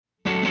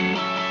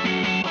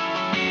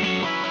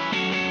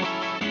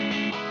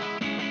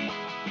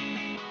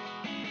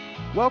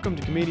Welcome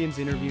to Comedians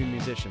Interviewing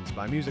Musicians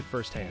by Music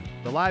Firsthand,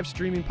 the live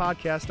streaming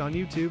podcast on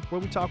YouTube where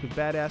we talk with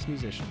badass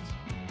musicians.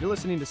 You're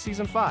listening to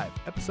Season 5,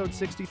 Episode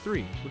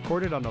 63,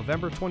 recorded on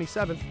November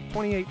 27th,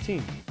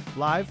 2018,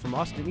 live from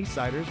Austin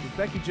Eastsiders with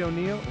Becky Jo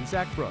Neal and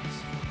Zach Brooks.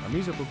 Our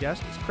musical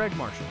guest is Craig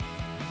Marshall.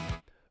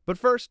 But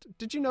first,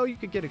 did you know you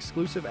could get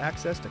exclusive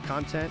access to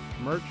content,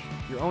 merch,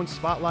 your own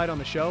spotlight on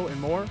the show, and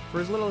more for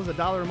as little as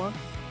 $1 a month?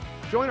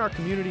 Join our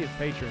community of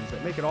patrons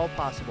that make it all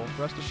possible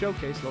for us to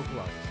showcase local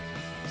artists.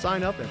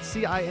 Sign up at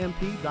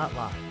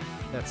CIMP.live.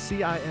 That's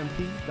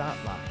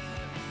CIMP.live.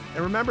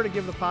 And remember to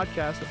give the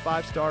podcast a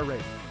 5-star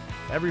rating.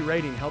 Every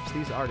rating helps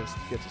these artists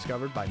get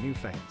discovered by new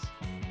fans.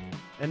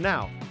 And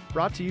now,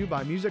 brought to you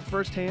by Music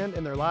Firsthand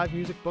and their live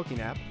music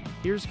booking app,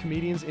 here's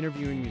Comedians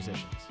Interviewing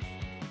Musicians.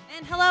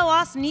 And hello,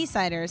 Austin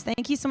Eastsiders.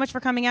 Thank you so much for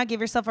coming out. Give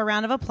yourself a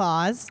round of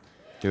applause.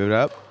 Give it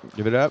up.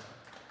 Give it up.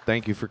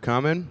 Thank you for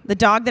coming. The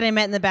dog that I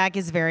met in the back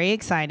is very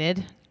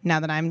excited now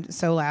that I'm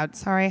so loud.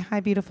 Sorry. Hi,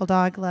 beautiful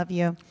dog. Love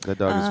you. That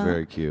dog is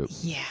very cute.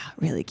 Yeah,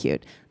 really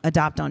cute.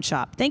 Adopt, don't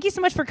shop. Thank you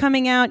so much for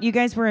coming out. You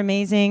guys were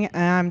amazing.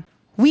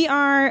 We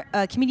are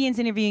Comedians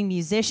Interviewing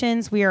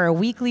Musicians. We are a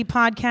weekly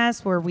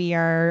podcast where we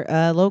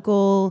are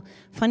local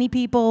funny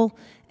people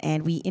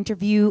and we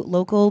interview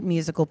local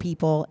musical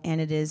people,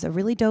 and it is a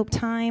really dope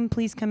time.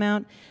 Please come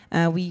out.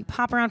 We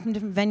hop around from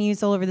different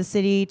venues all over the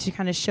city to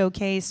kind of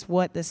showcase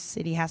what the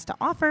city has to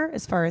offer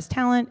as far as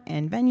talent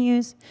and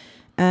venues.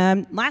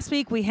 Last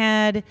week we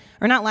had,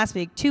 or not last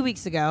week, 2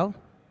 weeks ago,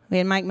 we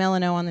had Mike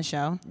Melano on the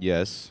show.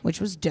 Yes. Which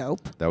was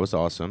dope. That was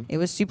awesome. It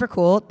was super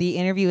cool. The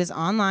interview is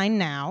online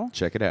now.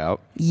 Check it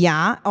out.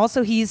 Yeah.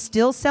 Also, he's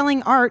still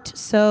selling art,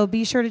 so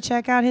be sure to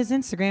check out his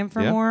Instagram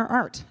for more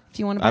art. If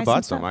you want to buy I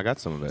bought some. I got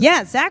some of it.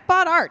 Yeah, Zach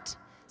bought art.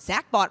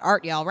 Zach bought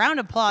art, y'all. Round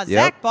of applause.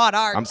 Yep. Zach bought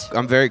art.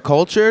 I'm very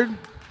cultured.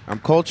 I'm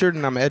cultured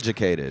and I'm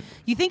educated.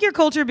 You think you're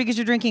cultured because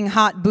you're drinking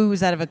hot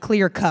booze out of a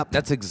clear cup.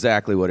 That's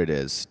exactly what it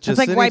is. It's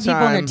like white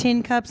people in their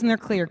tin cups and their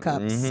clear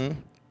cups.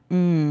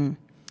 Mm-hmm.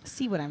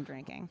 See what I'm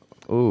drinking.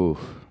 Ooh.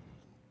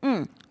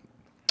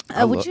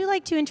 Would you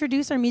like to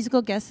introduce our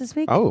musical guest this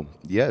week? Oh,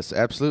 yes,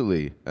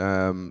 absolutely.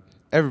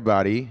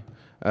 Everybody,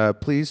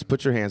 please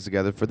put your hands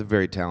together for the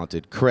very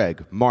talented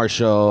Craig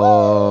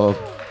Marshall.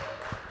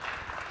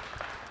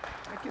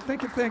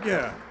 Thank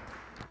you.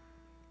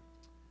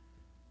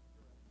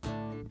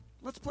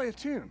 Let's play a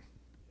tune.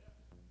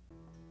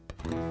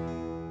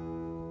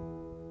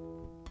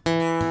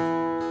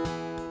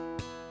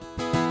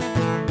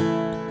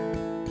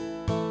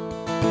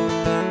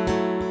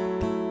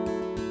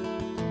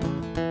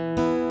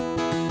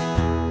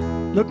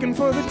 Looking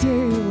for the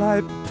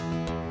daylight,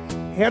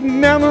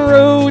 heading down the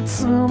road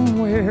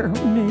somewhere.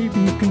 Maybe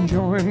you can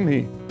join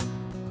me.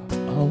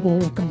 I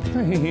won't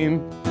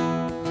complain.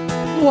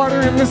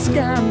 Water in the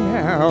sky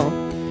now,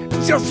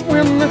 just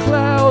when the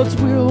clouds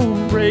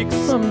will break.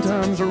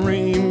 Sometimes a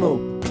rainbow,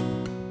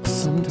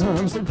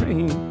 sometimes the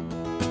rain.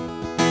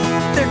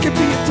 There could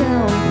be a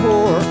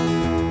downpour,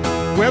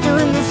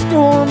 weathering the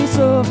storms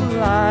of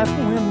life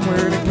when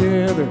we're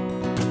together,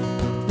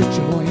 the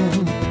joy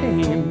and the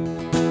pain.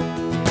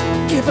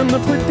 Given the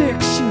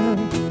prediction,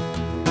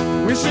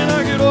 wishing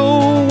I could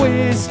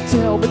always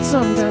tell, but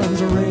sometimes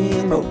a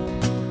rainbow,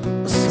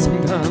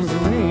 sometimes a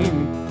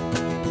rain.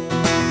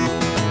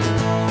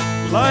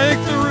 Like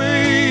the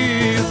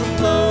rays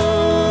of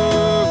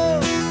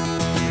love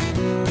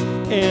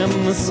and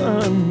the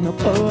sun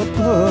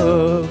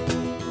above,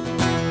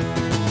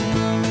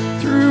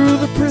 through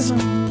the prism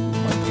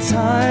of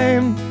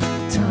time,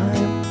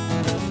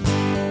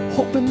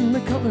 hoping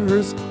the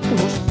colors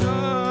will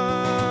shine.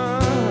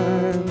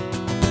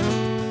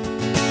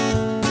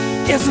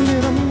 Isn't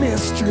it a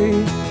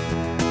mystery,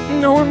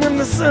 knowing when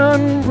the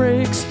sun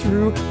breaks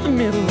through the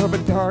middle of a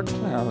dark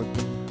cloud?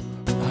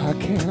 I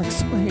can't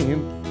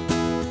explain.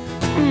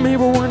 Maybe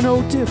we're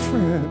no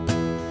different,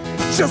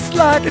 just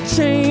like a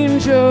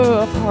change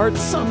of heart.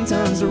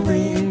 Sometimes a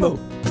rainbow,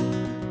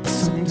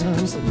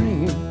 sometimes the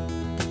rain.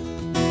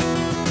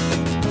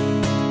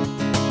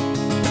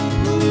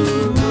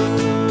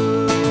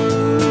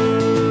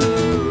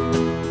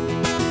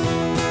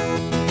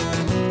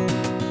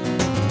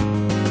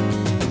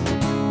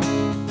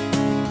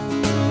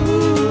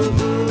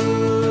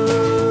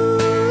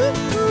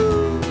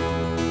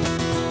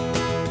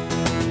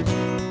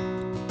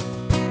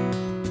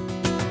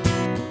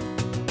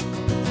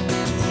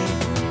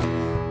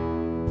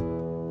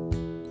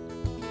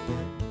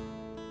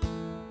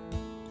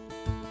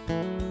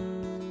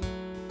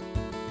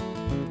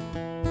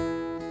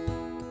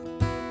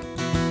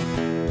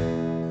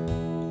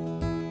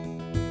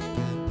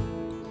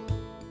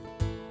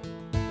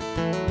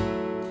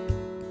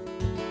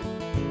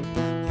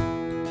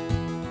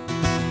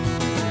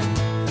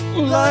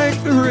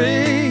 Like the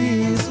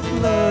rays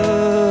of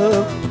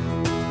love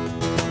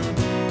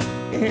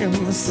and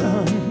the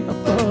sun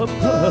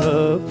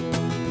above,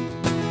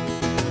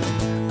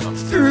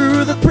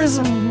 through the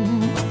prism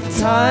of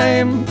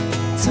time,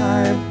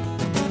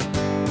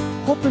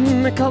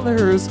 hoping the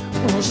colors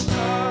will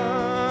shine.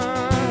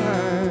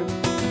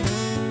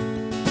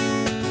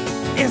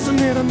 Isn't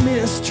it a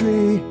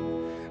mystery,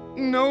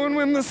 knowing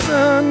when the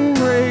sun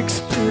breaks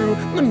through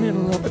the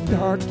middle of a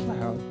dark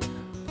cloud.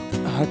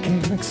 I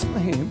can't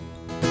explain.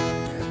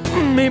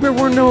 Maybe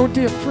we're no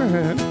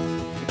different.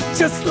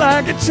 Just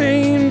like a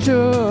change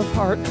of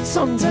heart.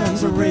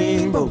 Sometimes a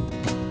rainbow,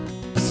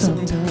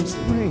 sometimes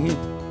the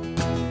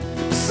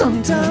rain.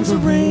 Sometimes a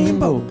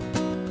rainbow,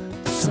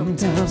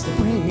 sometimes the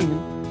rain.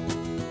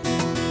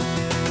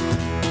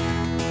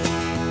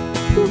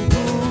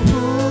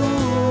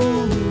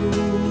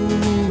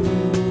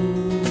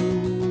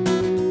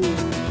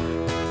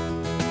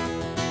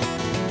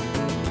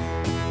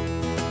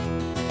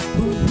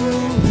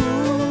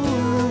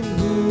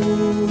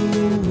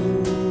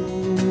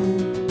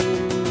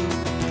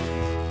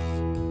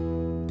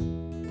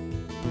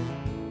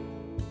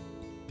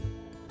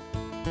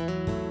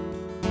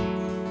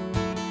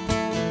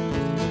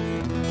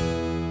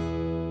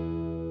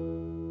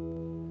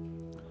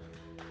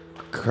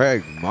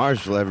 Craig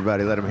Marshall,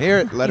 everybody. Let him hear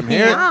it. Let him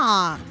hear it.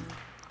 Yeah.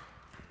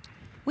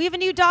 We have a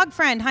new dog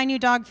friend. Hi, new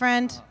dog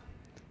friend.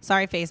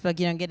 Sorry, Facebook,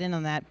 you don't get in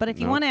on that. But if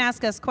you Nope. want to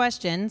ask us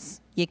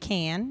questions, you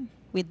can.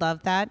 We'd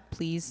love that.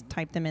 Please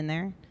type them in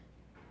there.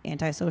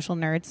 Antisocial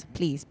nerds,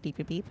 please. Beep,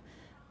 beep, beep.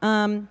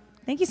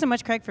 Thank you so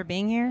much, Craig, for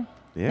being here.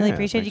 Yeah, Really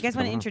appreciate it. You thanks guys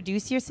for want to coming on.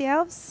 introduce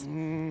yourselves?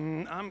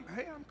 I'm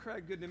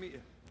Craig. Good to meet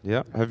you.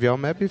 Yeah. Have y'all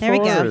met before? There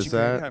we go. Or is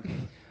that?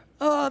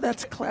 Oh,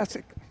 that's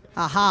classic.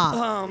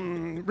 Aha.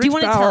 Rich you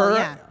wanna tell-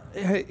 Bauer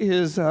yeah.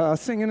 is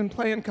singing and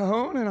playing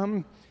cajon, and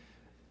I'm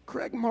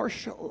Craig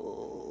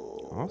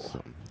Marshall.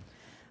 Awesome.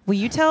 Will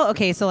you tell?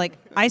 Okay, so like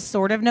I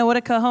sort of know what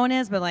a cajon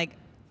is, but like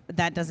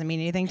that doesn't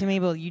mean anything to me.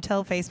 But will you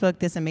tell Facebook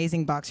this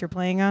amazing box you're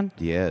playing on?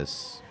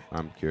 Yes.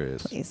 I'm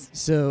curious. Please.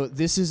 So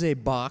this is a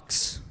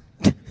box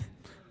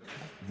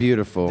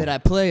Beautiful. that I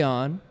play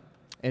on,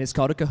 and it's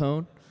called a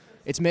cajon.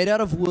 It's made out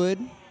of wood,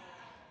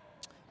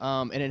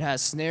 and it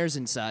has snares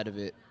inside of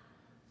it.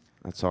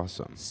 That's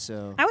awesome.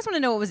 So I always want to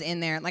know what was in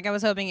there. Like I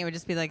was hoping it would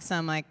just be like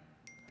some like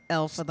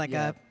elf with like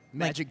yeah, a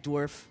magic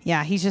dwarf.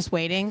 Yeah, he's just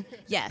waiting.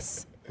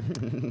 Yes.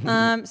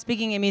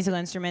 Speaking of musical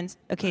instruments,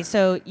 okay,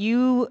 so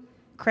you,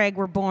 Craig,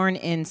 were born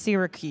in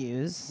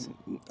Syracuse.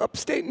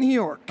 Upstate New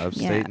York.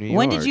 Upstate New York.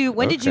 When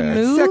did you Okay.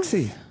 move?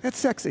 Sexy. That's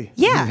sexy.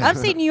 Yeah,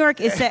 upstate New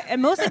York is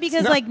and mostly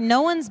because like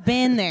no one's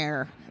been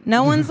there.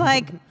 No one's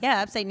like,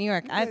 yeah, upstate New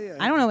York. I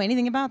don't know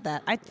anything about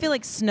that. I feel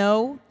like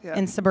snow Yeah.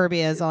 and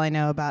suburbia is all I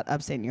know about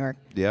upstate New York.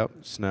 Yep.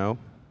 Snow.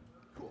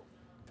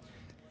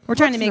 We're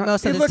trying to Looks make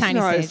most of it this looks tiny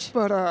nice, stage.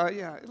 But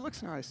yeah, it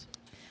looks nice.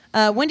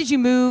 When did you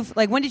move?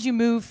 Like, when did you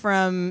move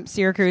from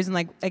Syracuse? And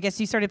like, I guess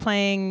you started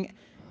playing.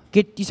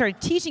 You started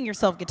teaching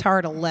yourself guitar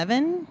at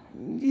 11.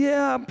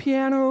 Yeah,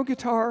 piano,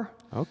 guitar.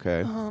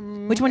 Okay.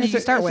 Which one did As you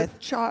a- start as a with?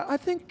 child, I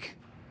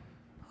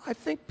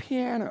think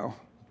piano.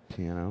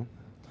 Piano.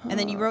 And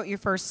then you wrote your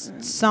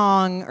first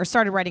song or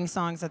started writing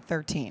songs at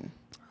 13.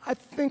 I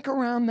think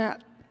around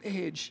that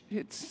age,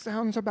 it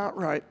sounds about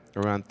right.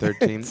 Around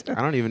 13.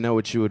 I don't even know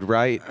what you would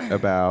write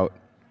about.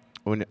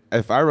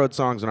 If I wrote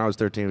songs when I was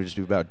 13, it would just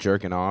be about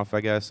jerking off,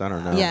 I guess. I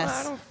don't know.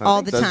 Yes, I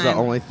all the That's time. the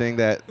only thing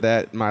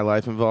that my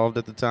life involved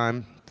at the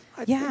time.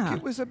 I Yeah. think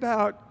it was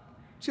about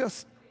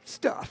just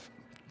stuff.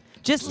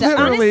 Just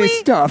Literally honestly,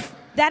 stuff.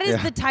 that is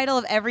Yeah. the title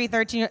of every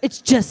 13-year.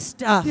 It's just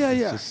stuff. Yeah,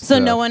 yeah. Just So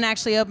no stuff. one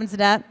actually opens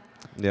it up.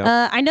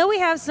 Yeah. I know we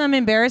have some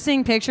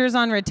embarrassing pictures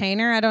on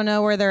retainer. I don't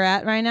know where they're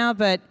at right now,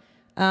 but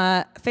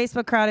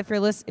Facebook crowd, if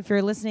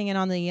you're listening in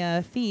on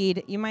the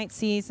feed, you might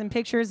see some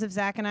pictures of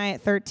Zach and I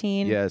at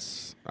 13.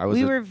 Yes. I was.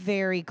 We were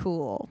very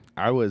cool.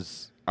 I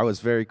was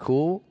very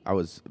cool. I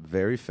was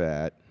very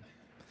fat.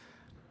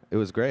 It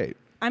was great.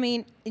 I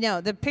mean,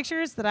 the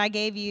pictures that I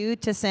gave you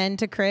to send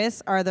to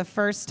Chris are the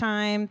first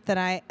time that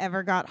I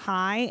ever got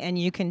high, and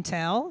you can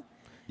tell.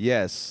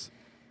 Yes.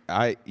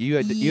 I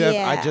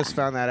just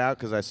found that out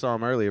because I saw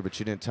them earlier, but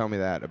you didn't tell me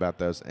that about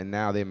those, and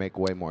now they make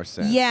way more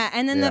sense. Yeah,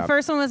 and then Yeah.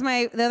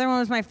 the other one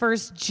was my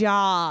first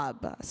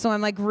job. So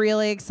I'm like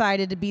really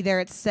excited to be there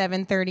at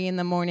 7:30 in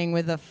the morning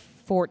with a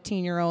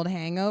 14-year-old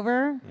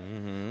hangover,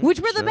 which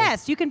were the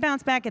best. You can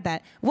bounce back at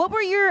that. What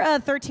were your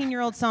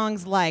 13-year-old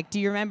songs like? Do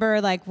you remember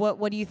like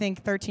what do you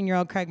think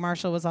 13-year-old Craig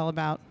Marshall was all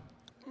about?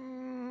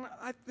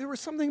 There was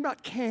something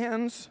about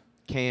cans.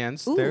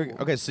 Cans. Ooh.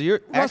 Okay, so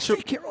you're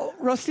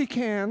Rusty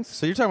cans.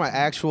 So you're talking about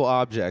actual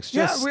objects,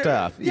 just we're-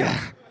 stuff. yeah.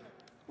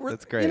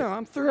 That's great.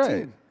 I'm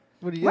 13.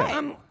 What do you? Right.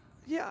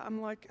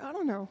 I'm like, I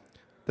don't know.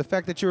 The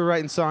fact that you were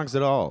writing songs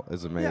at all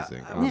is amazing.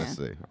 Yeah.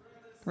 Honestly.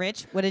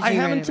 Rich, what did you I write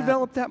haven't about?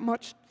 developed that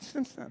much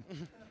since then. I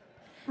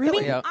Really?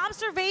 mean, Yeah.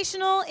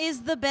 observational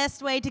is the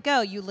best way to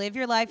go. You live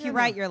your life, you Yeah,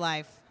 write no. your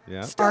life.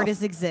 Yeah. Stuff. Art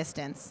is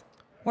existence.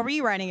 What were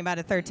you writing about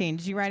at 13?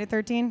 Did you write at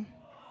 13?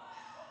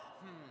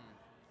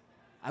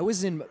 I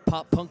was in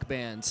pop punk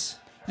bands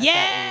at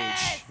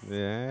Yes! that age,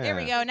 Yeah. There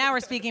we go. Now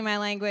we're speaking my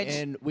language.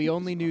 and we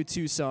only knew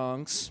 2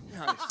 songs.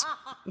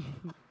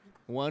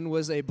 One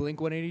was a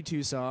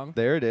Blink-182 song,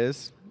 There it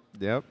is.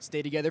 Yep.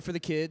 "Stay Together for the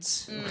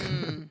Kids,"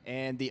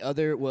 and the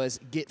other was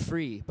 "Get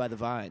Free" by the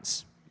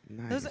Vines.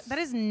 Nice. That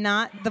is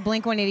not the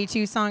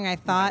Blink-182 song I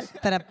thought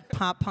that a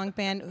pop punk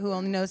band who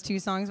only knows 2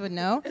 songs would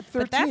know. At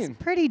But that's 13.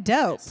 pretty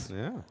dope.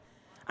 Yeah.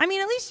 I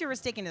mean, at least you were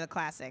sticking to the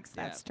classics.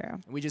 That's Yeah. true.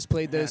 We just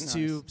played those nice.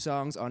 2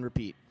 songs on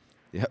repeat.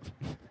 Yep.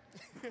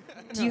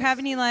 Do you have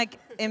any like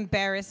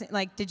embarrassing?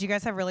 Like, did you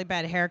guys have really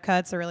bad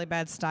haircuts or really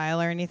bad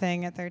style or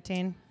anything at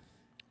 13?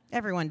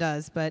 Everyone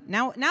does, but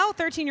now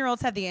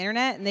 13-year-olds have the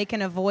internet and they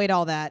can avoid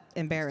all that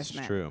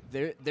embarrassment. It's true.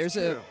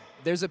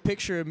 There's a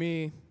picture of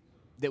me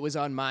that was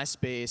on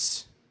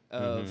MySpace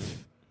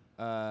of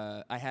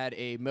I had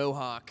a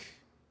mohawk,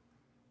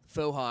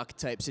 faux hawk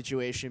type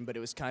situation, but it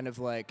was kind of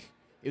like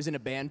it was in a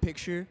band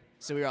picture,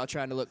 so we were all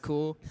trying to look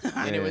cool,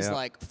 and it was yeah.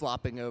 like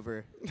flopping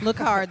over. Look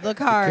hard, look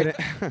hard.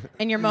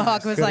 And your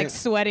mohawk was like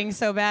sweating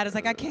so bad. It's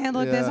like, I can't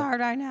look this Yeah. hard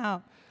right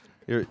now.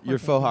 Your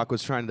faux hawk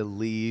was trying to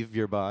leave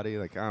your body.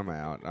 Like, I'm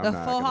out. I'm The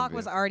not faux gonna hawk be-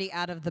 was already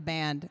out of the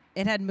band.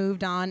 It had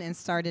moved on and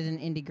started an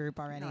indie group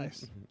already.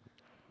 Nice.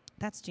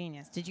 That's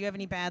genius. Did you have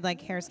any bad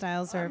like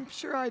hairstyles or I'm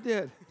sure I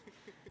did.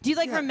 do you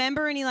like yeah.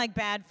 remember any like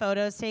bad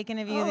photos taken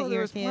of you Oh, that you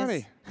there was refuse?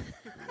 plenty.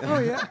 Oh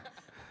yeah,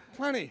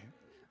 plenty.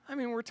 I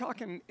mean, we're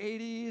talking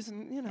 80s,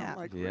 and Yeah.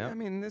 like Yeah. I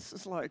mean, this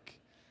is like,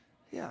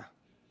 yeah.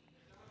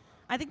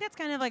 I think that's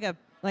kind of like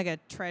a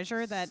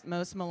treasure that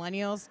most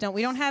millennials don't.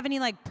 We don't have any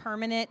like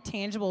permanent,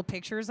 tangible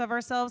pictures of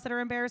ourselves that are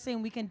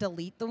embarrassing. We can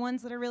delete the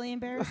ones that are really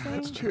embarrassing.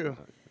 That's true.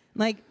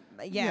 Like,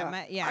 I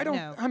don't.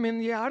 no. I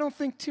mean, yeah, I don't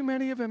think too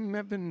many of them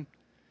have been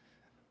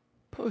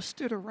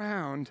posted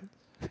around.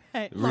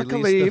 Release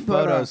Luckily, the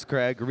but, photos,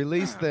 Craig.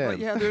 Release them. But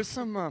yeah, there's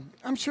some.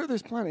 I'm sure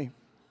there's plenty.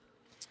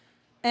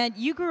 And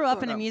you grew up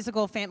But, in a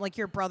musical family. Like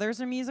your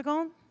brothers are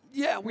musical.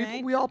 Yeah,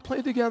 Right. we all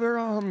played together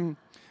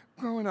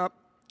growing up.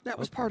 That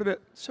was part of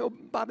it. So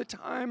by the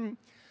time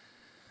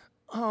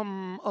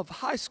of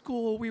high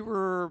school, we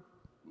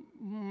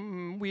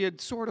had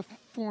sort of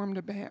formed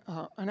a band,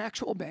 an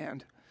actual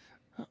band.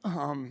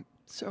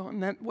 So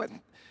and that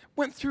went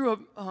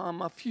through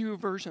a few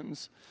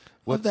versions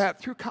of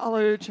that through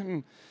college,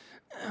 and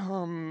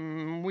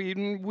we'd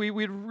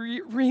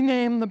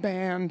rename the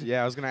band.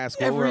 Yeah, I was gonna ask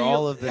what were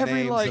all of the every,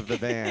 names like, of the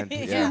band.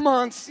 Few Yeah.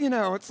 months,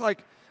 it's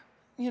like,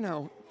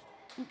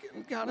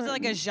 got Was it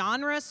like a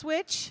genre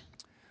switch?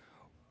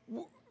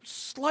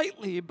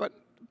 slightly, but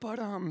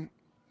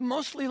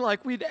mostly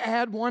like we'd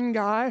add one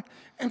guy,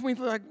 and we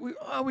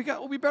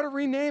better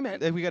rename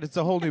it. It's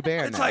a whole new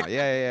band It's now. like-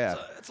 yeah.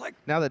 It's like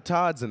Now that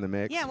Todd's in the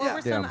mix. Yeah. What Yeah.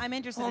 were some? Yeah. I'm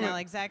interested Hold now. on.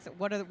 Like, Zach,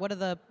 what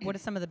are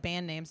some of the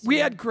band names? we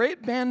you- had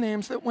great band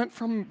names that went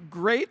from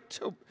great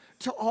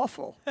to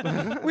awful.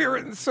 We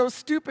were so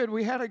stupid.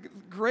 We had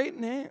great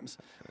names.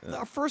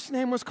 Our first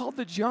name was called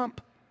The Jump.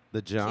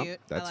 The Jump. Cute.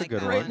 I That's like a good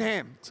that one. Great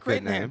name. It's a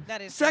Great good name.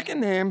 That is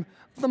Second name,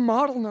 The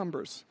Model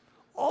Numbers.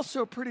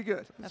 Also pretty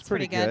good. That's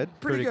Pretty good.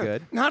 Pretty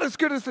good. Not as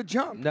good as The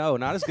Jump. No,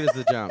 not as good as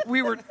The Jump.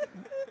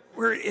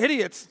 We're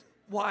idiots.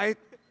 Why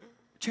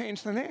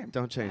change the name?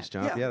 Don't change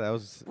Jump. Yeah. Yeah, that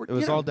was. We're- It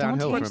was all don't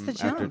downhill change from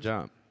the after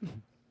Jump.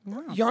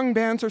 Jump. Young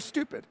bands are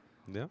stupid.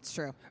 Yeah. It's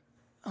true.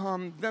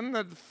 Then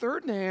the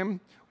third name,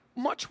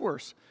 much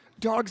worse.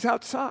 Dogs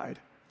Outside.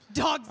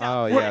 Dogs Oh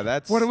out. yeah,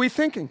 that's. What are we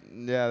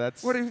thinking? Yeah,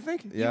 that's. What are you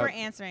thinking? You Yeah. were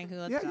answering who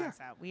let Yeah, the yeah. dogs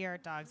out. We are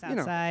dogs You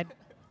know. outside.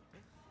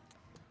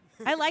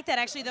 I like that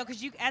actually though,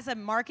 because you, as a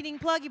marketing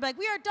plug, you'd be like,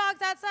 "We are dogs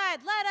outside.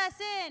 Let us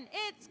in.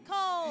 It's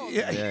cold.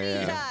 Yeah. Yeah,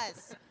 Feed yeah.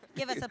 us.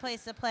 Give us a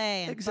place to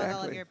play and fuck all of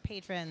Exactly. your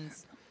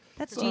patrons."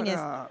 That's But, genius.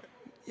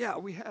 yeah,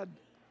 we had.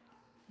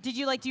 Do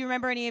you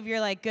remember any of your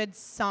like good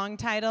song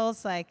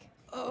titles? Like,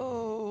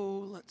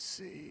 Oh, let's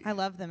see. I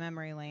love the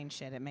memory lane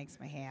shit. It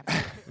makes me happy.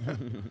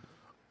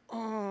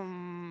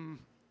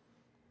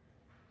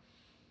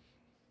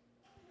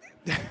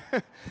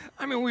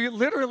 I mean, we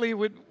literally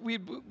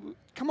we'd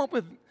come up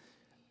with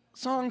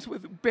songs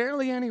with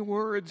barely any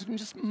words and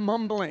just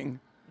mumbling,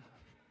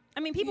 I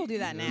mean, people do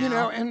that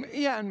now.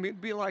 and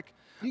we'd be like,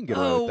 You can get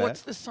away "Oh, with that."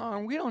 what's the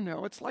song? We don't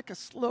know. It's like a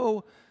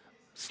slow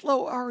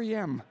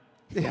REM."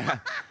 Yeah.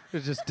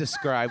 Just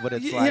describe what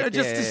it's Yeah, like.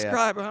 just yeah,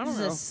 describe it. I This don't is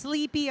know. a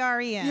sleepy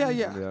REM. Yeah,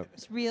 yeah. Yeah.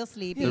 It's real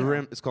sleepy. The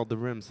rim. It's called the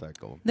rim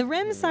cycle. The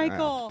REM I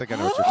cycle. think I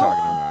know what you're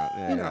talking about.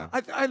 Yeah. You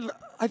know,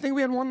 I think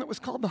we had one that was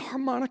called the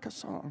harmonica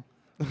song.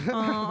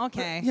 Oh,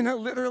 okay.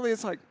 Literally,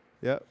 it's like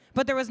Yep.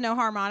 But there was no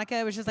harmonica.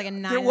 It was just like a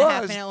there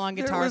 9.5 was minute long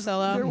there guitar was-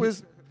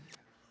 solo.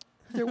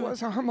 There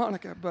was a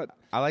harmonica, but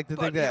I like to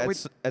But, think yeah,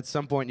 that at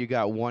some point you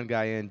got one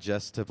guy in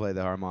just to play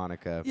the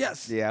harmonica.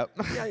 yes. Yep.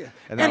 Yeah.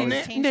 And that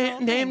was Changed the whole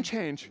name thing.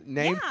 change.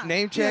 name Yeah.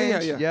 name Yeah, yeah,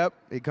 change. yeah. Yep.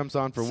 He comes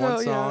on for So one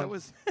yeah, song it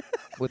was.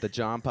 with a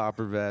John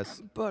Popper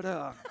vest. But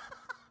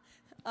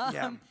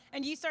yeah.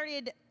 And you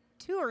started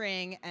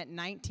touring at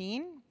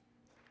 19.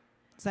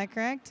 Is that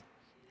correct?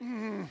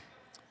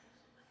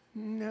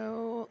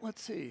 No,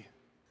 let's see.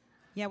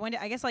 Yeah.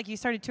 I guess like you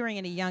started touring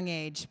at a young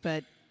age,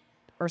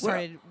 or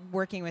started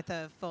working with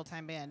a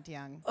full-time band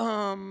young.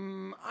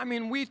 I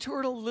mean, we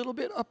toured a little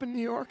bit up in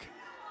New York,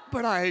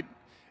 but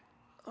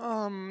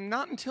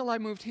not until I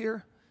moved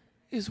here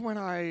is when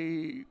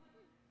I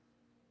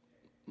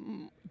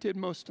did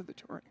most of the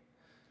touring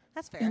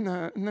That's fair. in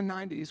the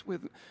 90s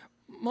with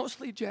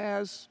mostly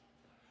jazz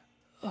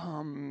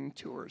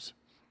tours.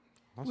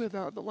 with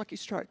the Lucky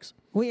Strikes.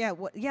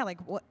 Well, yeah. Like,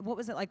 what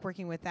was it like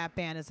working with that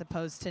band as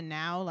opposed to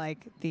now?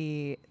 Like,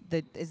 is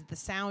the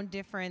sound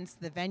difference,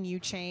 the venue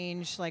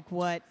change? Like,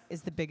 what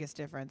is the biggest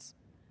difference?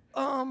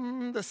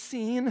 The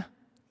scene.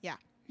 Yeah.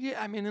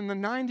 Yeah, I mean, in the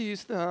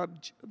 '90s,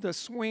 the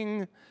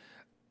swing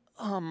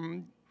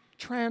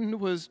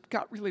trend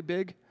got really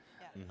big.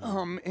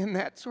 Yeah. In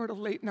that sort of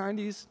late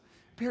 '90s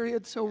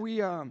period. So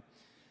we,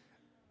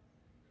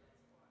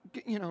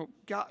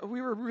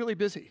 we were really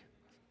busy,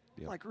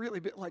 like really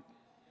bit, like,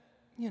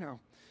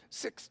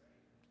 6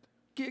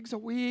 gigs a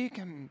week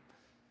and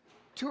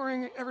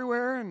touring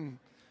everywhere, and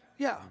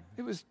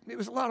it was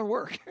a lot of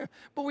work,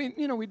 but we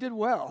did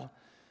well.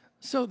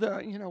 So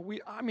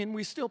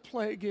we still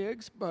play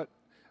gigs, but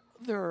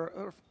they're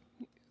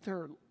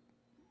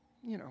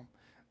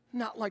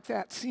not like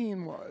that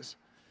scene was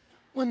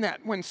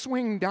when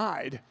swing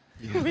died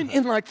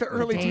in like the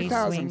early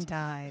 2000s. Swing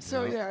died.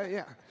 So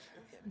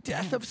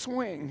death of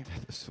swing.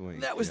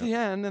 That was the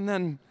end, and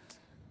then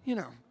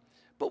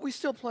but we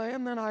still play,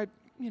 and then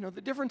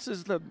the difference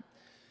is the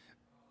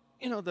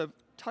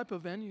type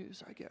of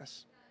venues, I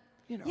guess.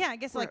 I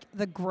guess like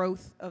the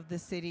growth of the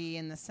city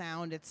and the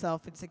sound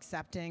itself, it's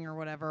accepting or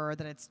whatever, or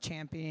that it's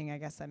championing. I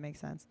guess that makes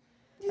sense.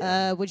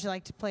 Yeah. Would you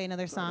like to play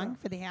another song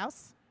for the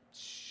house?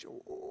 Sure.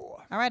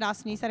 All right,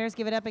 Austin Eastsiders,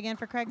 give it up again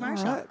for Craig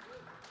Marshall. All right.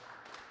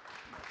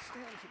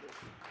 Stand for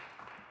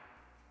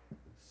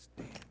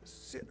this.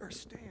 Sit or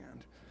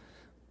stand.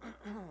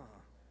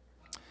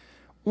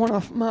 One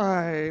off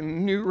my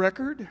new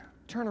record,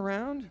 Turn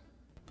Around.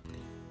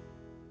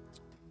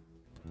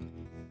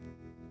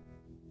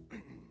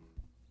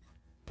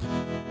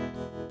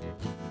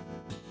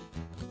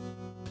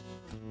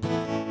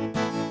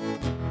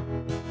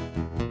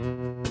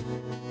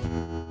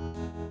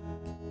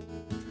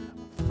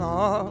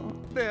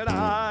 Thought that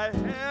I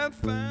had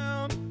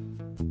found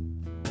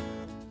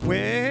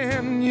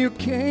when you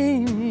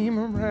came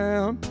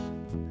around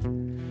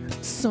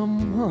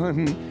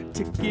someone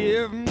to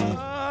give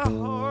my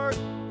heart,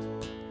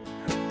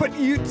 but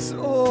you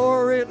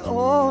tore it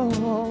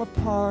all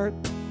apart.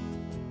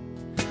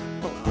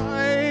 Well,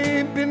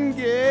 I've been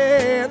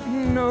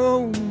getting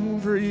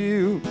over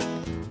you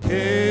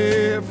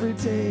every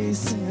day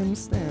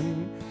since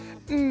then.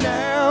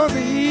 Now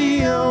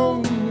the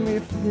only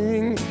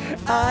thing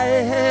I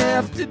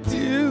have to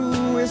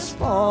do is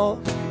fall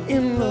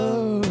in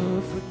love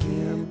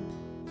again.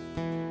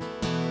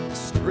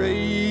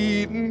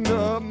 Straightened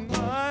up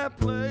my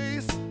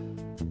place,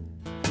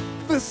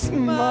 the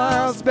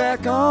smile's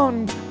back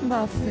on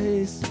my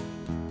face.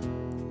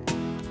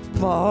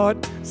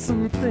 Bought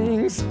some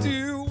things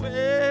to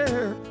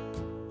wear,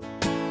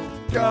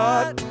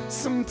 got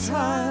some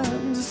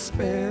time to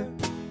spare.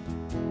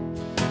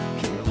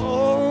 Can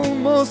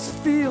almost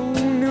feel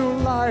new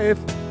life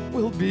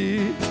will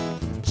be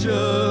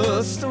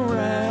just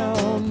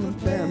around the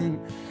bend.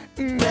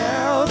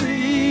 Now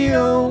the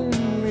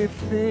only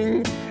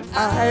thing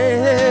I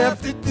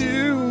have to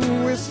do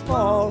is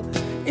fall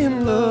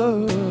in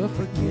love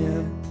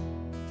again.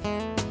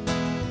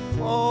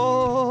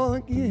 Fall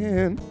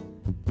again.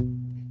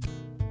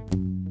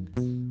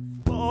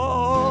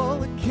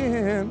 Fall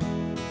again.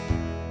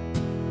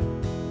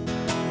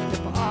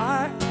 If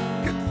I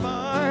could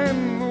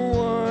find the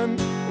one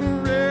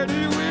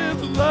ready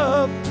with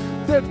love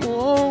that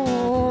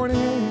won't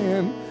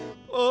end.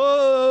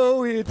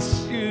 Oh, it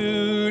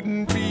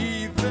shouldn't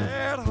be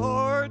that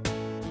hard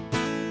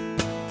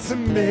to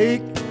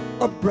make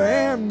a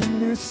brand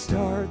new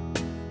start.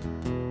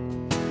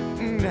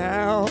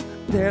 Now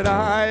that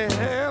I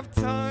have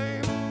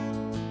time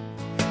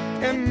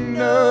and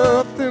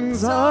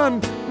nothing's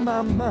on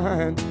my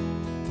mind,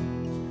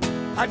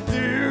 I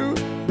do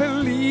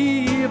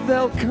believe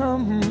there'll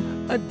come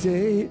a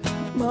day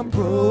my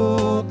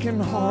broken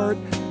heart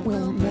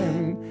will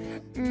mend.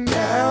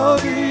 Now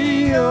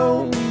the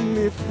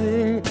only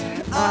thing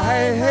I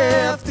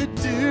have to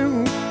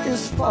do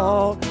is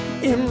fall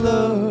in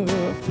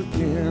love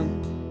again.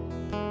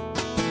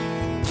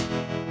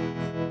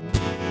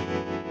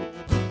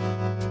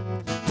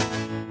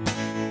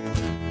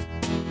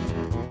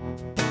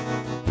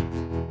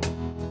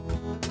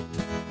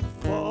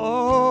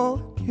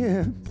 Fall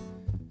again.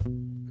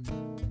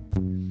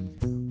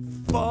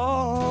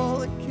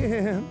 Fall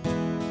again.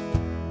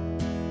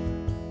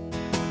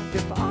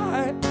 If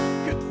I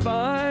could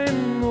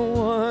find the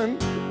one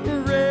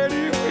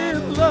ready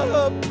with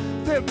love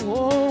that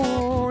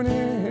won't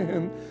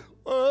end.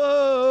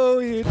 Oh,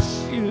 it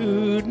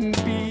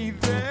shouldn't be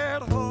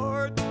that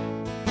hard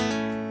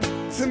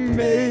to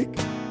make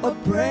a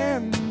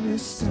brand new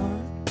start.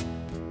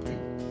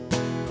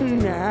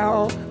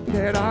 Now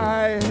that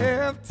I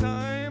have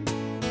time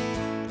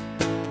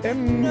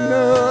and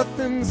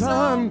nothing's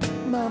on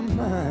my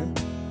mind,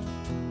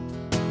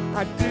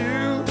 I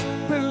do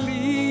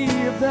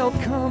believe there'll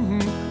come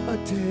a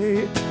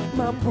day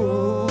my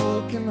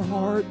broken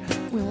heart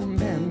will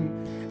mend.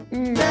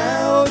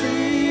 Now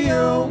the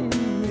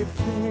only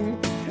thing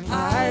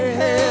I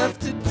have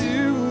to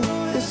do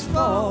is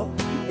fall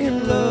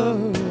in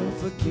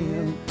love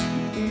again.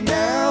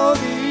 Now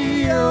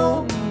the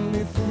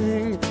only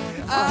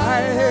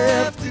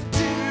have to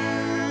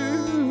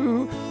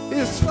do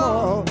is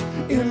fall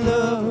in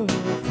love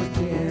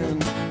again.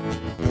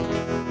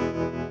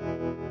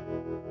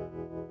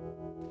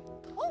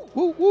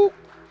 Woo woo.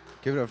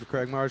 Give it up for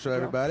Craig Marshall,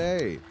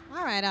 everybody.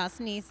 All right,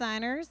 Austin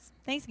East-Signers.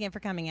 Thanks again for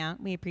coming out.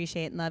 We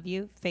appreciate and love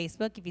you.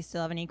 Facebook, if you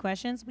still have any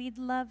questions, we'd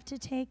love to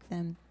take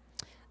them.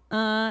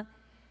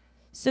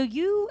 So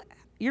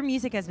your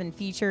music has been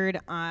featured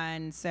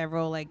on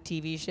several like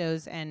TV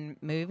shows and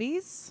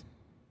movies.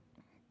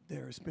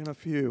 There's been a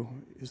few.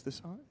 Is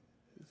this on?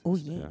 Oh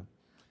yeah.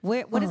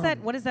 What is that?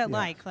 What is that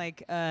like?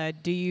 Like,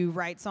 do you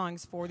write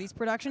songs for these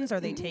productions? Are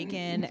they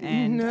taken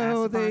and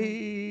no? passed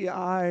upon?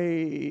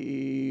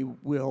 I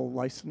will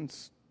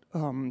license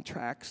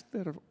tracks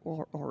that are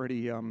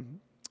already are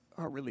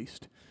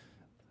released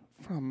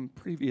from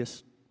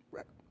previous,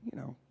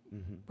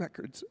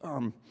 records.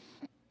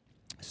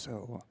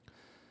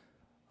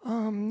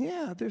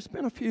 Yeah, there's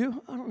been a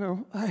few. I don't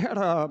know. I had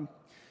a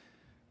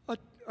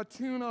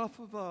tune off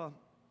of a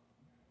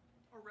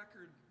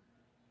record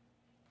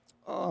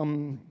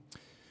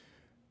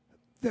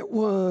that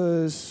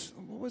was,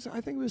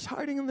 I think it was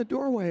Hiding in the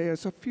Doorway.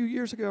 It's a few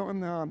years ago,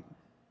 and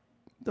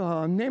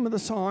the name of the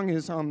song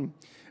is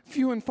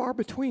Few and Far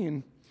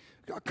Between.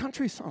 A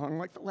country song,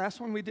 like the last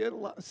one we did, a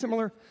lot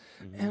similar,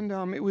 and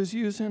it was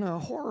used in a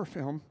horror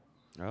film.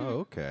 Oh,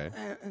 okay.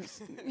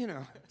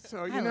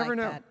 So you I never like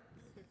know. that.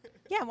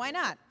 Yeah, why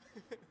not?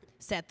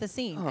 Set the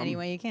scene any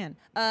way you can.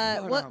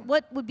 but,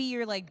 What would be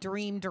your like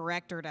dream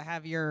director to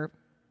have your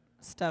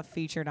stuff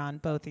featured on?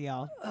 Both of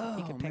y'all. If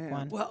you could pick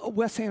one. Well,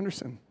 Wes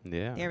Anderson.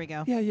 Yeah. There we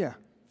go. Yeah.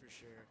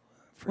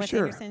 For Wes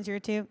sure. Anderson's your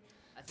two.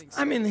 I think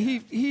so. I mean,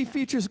 he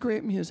features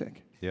great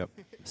music. Yep.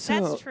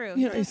 So, That's true.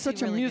 He You know, does he's do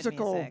such really a good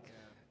musical. music.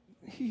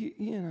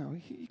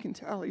 You can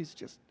tell he's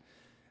just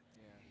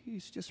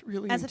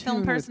really. As in a film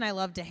tune with- person, I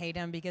love to hate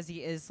him because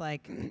he is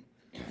like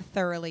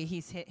thoroughly.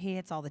 He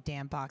hits all the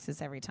damn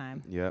boxes every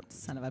time. Yep.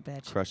 Son of a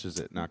bitch. Crushes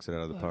it, knocks it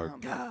out of the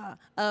park.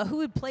 Who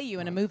would play you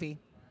in a movie?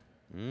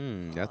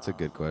 That's a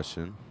good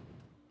question.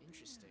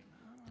 Interesting.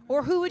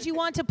 Or who would you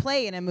want to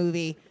play in a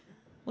movie?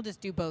 We'll just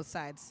do both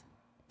sides.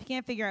 If you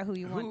can't figure out who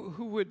you want,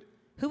 who would?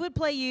 who would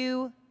play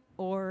you?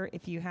 Or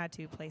if you had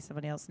to play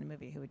somebody else in a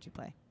movie, who would you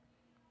play?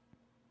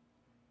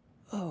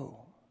 Oh,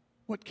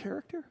 what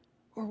character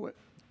or what?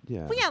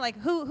 Yeah. Well, yeah, like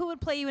who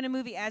would play you in a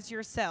movie as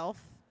yourself?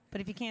 But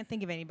if you can't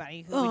think of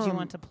anybody, who would you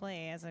want to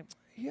play as a?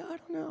 Yeah, I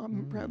don't know.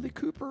 I'm Bradley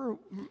Cooper.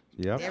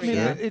 Yep. There I we mean,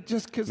 go. it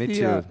just because Me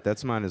too.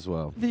 That's mine as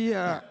well.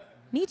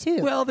 Me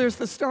too. Well, there's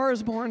The Star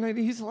Is Born, and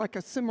he's like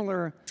a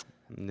similar.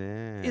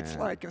 Nah. It's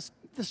like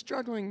the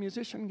struggling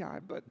musician guy,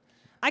 but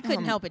I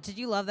couldn't help it. Did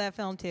you love that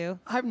film too?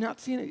 I've not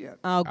seen it yet.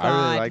 Oh God,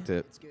 I really liked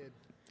it. It's good.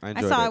 I I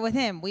enjoyed saw it with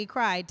him. We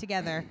cried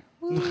together.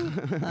 Woo.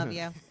 Love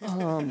you.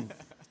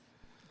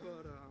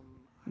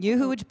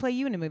 Who would you play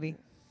you in a movie?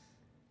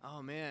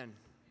 Oh man.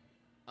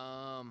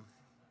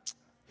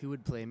 Who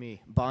would play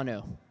me?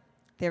 Bono.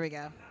 There we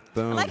go.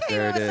 Boom. I like how you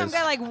there went it with some is.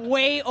 guy like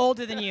way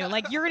older than you.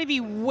 Like you're gonna be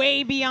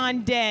way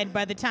beyond dead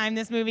by the time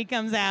this movie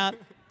comes out.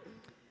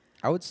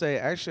 I would say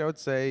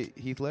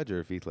Heath Ledger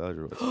if Heath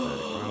Ledger was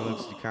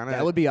kind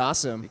That would be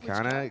awesome. of a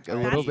That's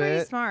little pretty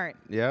bit. smart.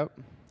 Yep.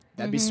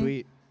 That'd be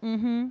sweet.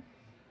 I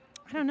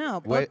don't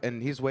know.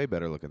 And he's way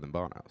better looking than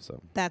Bono.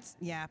 So That's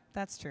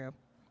true.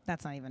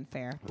 That's not even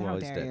fair. Well, How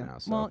he's dare dead you? now,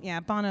 so. Well, yeah,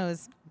 Bono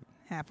is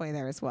halfway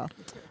there as well.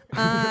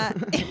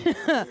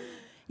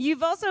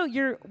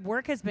 Your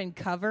work has been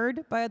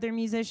covered by other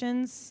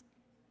musicians.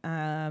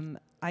 I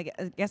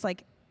guess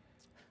like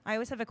I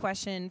always have a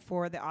question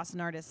for the Austin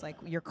artists, like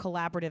your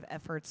collaborative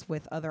efforts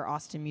with other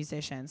Austin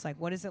musicians. Like,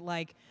 what is it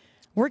like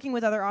working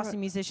with other Austin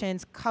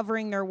musicians,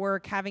 covering their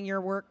work, having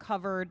your work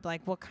covered?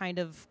 Like, what kind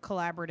of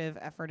collaborative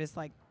effort is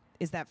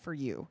that for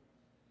you?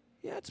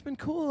 Yeah, it's been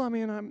cool. I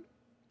mean,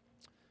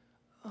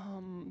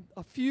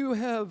 a few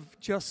have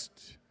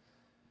just,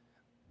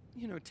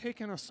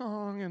 taken a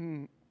song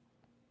and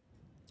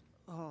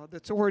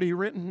that's already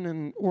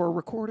written or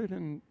recorded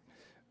and,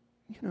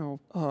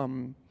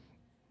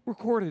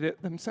 recorded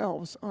it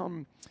themselves.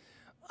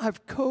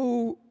 I've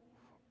co-written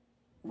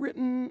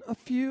a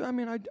few. I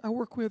mean, I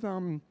work with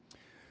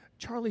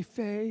Charlie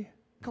Faye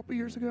a couple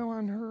years ago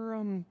on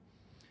her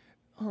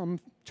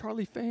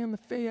Charlie Faye and the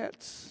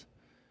Fayettes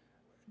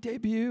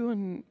debut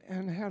and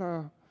had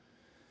a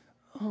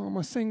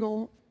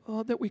single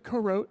that we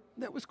co-wrote.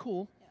 That was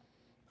cool.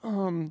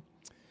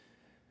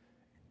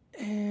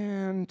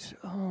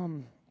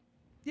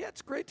 Yeah,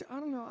 it's great. I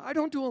don't know. I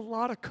don't do a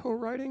lot of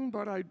co-writing,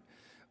 but I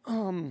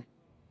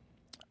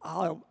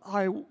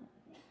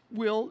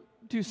will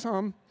do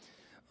some.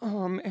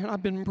 And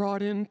I've been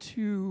brought in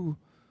to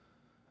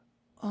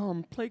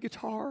play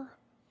guitar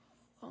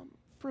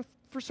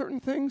for certain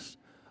things.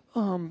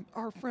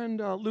 Our friend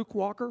Luke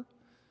Walker,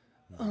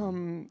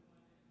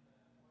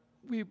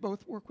 we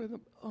both work with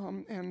him,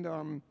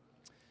 and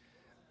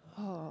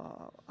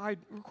I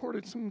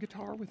recorded some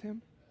guitar with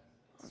him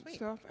and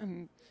stuff.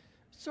 And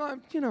so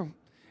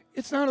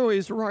it's not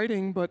always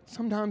writing, but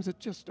sometimes it's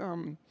just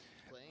Playing?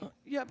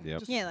 Yep.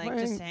 just Yeah, like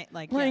playing, just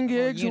like playing yeah,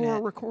 whole gigs or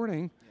unit.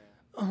 recording.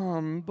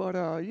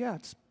 Yeah,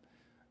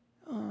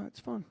 it's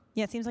fun.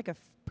 Yeah, it seems like a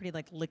pretty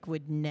like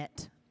liquid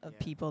net of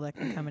people that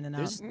can come in and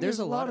out. There's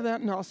a lot of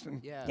that in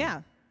Austin. Yeah.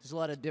 Yeah. There's a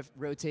lot of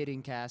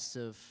rotating casts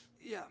of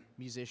Yeah.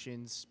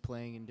 musicians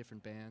playing in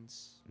different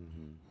bands.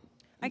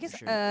 I guess,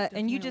 Sure. and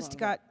Definitely you a just lot of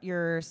got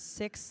your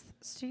 6th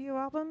studio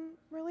album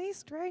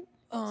released, right?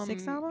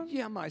 6th album?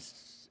 Yeah, my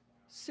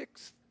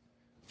sixth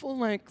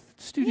full-length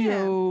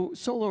studio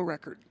solo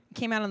record.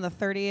 Came out on the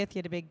 30th. You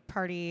had a big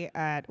party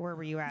at, where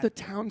were you at? The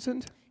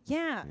Townsend.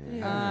 Yeah.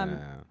 Yeah.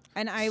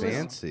 And I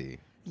Fancy.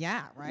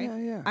 Yeah, right.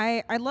 Yeah.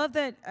 I love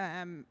that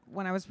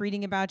when I was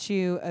reading about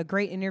you, a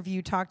great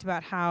interview talked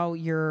about how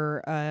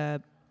your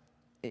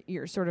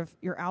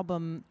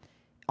album,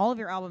 all of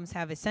your albums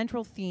have a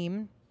central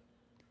theme,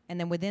 and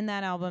then within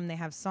that album they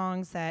have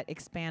songs that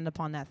expand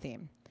upon that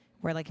theme.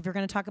 Where like if you're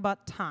going to talk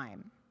about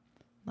time,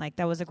 like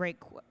that was a great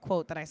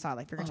quote that I saw.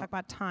 Like if you're going to talk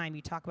about time,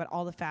 you talk about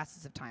all the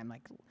facets of time,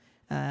 like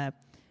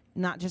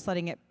not just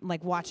letting it,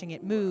 like watching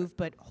it move,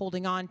 but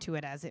holding on to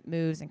it as it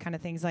moves and kind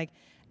of things like,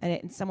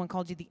 and someone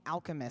called you the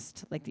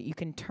alchemist, like that you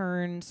can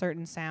turn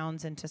certain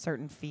sounds into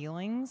certain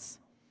feelings.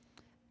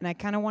 And I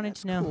kind of wanted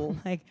to know, cool.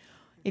 like,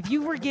 if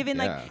you were given,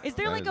 Yeah, like, is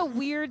there that like is- a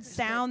weird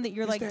sound that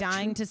you're like that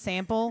dying true? to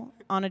sample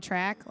on a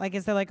track? Like,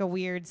 is there like a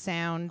weird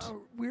sound? A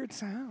weird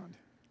sound.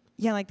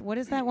 Yeah, like what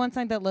is that one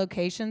song, that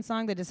Location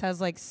song that just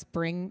has like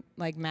spring,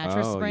 like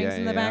mattress Oh, springs yeah,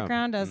 in the yeah.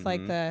 background as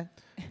like Mhm. the.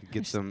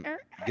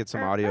 Get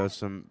some audio,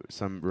 some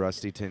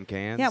rusty tin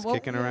cans Yeah, well,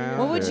 kicking around.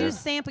 what would or- you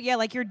sample? Yeah,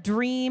 like your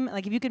dream,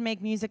 like if you could make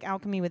music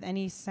alchemy with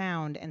any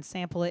sound and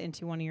sample it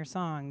into one of your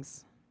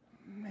songs,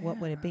 what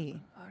would it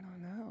be? I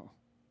don't know.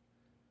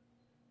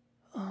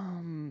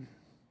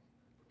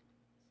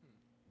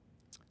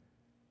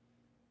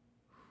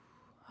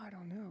 I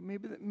don't know.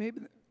 Maybe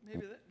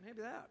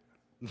that.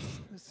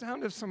 The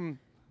sound of some,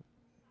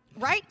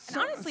 Right?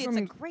 Some- Honestly, it's a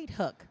some- great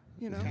hook.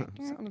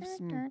 sound of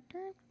some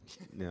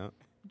Yeah.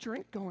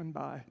 drink going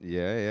by.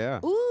 Yeah.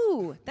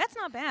 Ooh, that's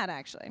not bad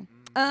actually.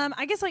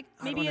 I guess like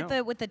maybe don't at know.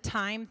 the with the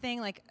time thing,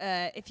 like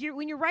if you're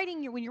when you're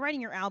writing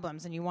your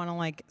albums and you want to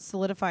like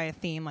solidify a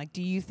theme, like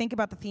do you think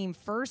about the theme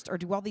first, or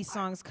do all these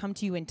songs come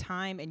to you in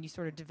time and you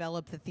sort of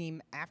develop the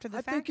theme after the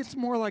I fact? think it's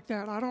more like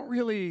that. I don't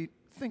really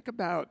think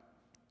about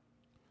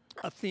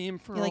a theme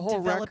for You're a like whole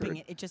developing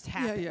record. it. It just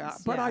happens. Yeah.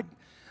 But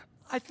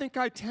I think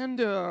I tend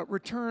to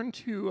return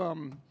to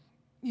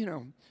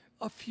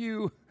a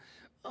few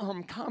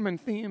common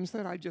themes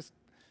that I just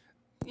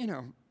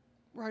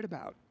write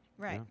about.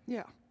 right.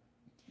 Yeah.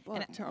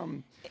 But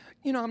I'm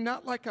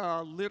not like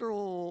a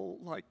literal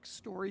like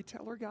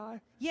storyteller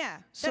guy. Yeah,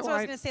 that's So what I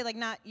was I- gonna say. Like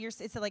not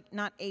it's like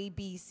not A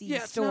B C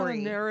Yeah, it's story.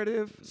 not a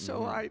narrative.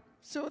 So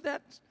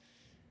that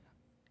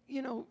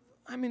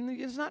I mean,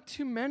 there's not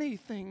too many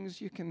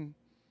things you can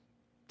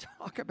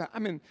talk about. I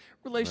mean,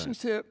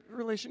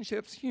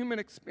 relationships, human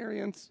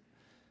experience,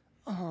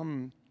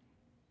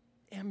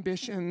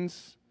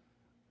 ambitions,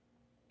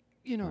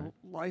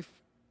 life,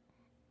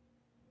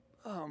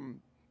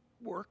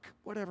 work,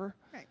 whatever.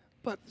 Right.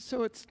 But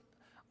so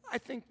I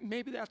think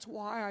maybe that's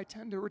why I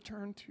tend to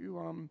return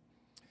to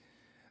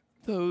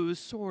those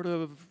sort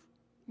of,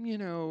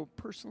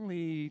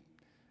 personally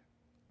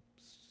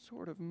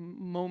sort of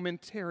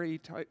momentary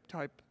type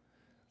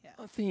Yeah.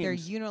 themes.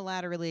 They're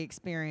unilaterally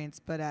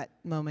experienced, but at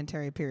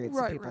momentary periods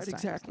of right, people's times.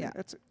 exactly. Yeah.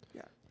 That's it.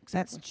 Yeah,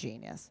 That's exactly.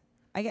 genius.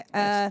 I get.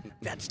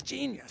 That's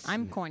genius.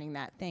 I'm coining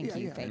that. Thank Yeah,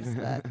 you, yeah.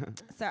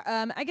 Facebook. So,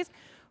 I guess,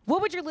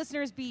 what would your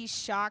listeners be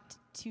shocked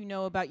to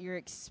know about your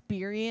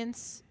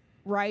experience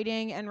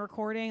writing and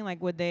recording?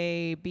 Like, would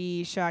they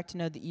be shocked to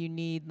know that you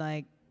need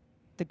like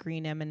the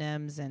green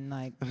M&Ms and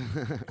like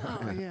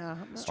Oh yeah.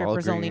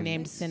 strippers only green.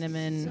 named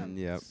Cinnamon?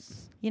 Yep.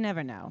 You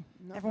never know.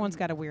 Everyone's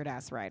got a weird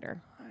ass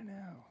writer. I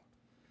know.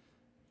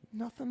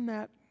 Nothing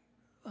that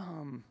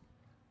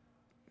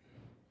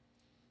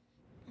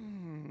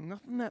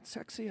nothing that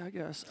sexy, I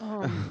guess.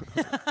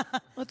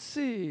 Let's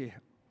see.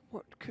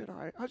 What could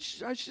I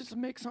should just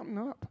make something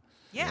up.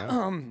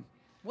 Yeah.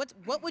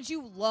 What would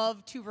you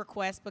love to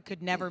request but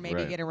could never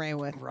maybe Right. get away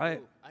with?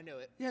 Right. I know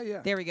it.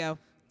 Yeah. There we go.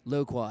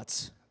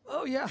 Loquats.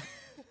 Oh yeah.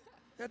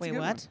 That's a Wait, good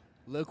what?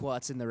 one.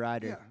 Loquats in the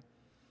rider. Yeah.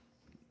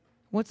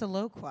 What's a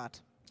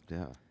loquat?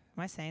 Yeah. Am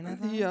I saying that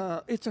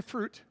wrong? It's a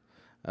fruit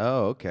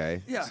Oh,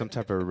 okay. Yeah. Some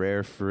type of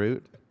rare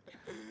fruit.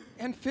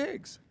 and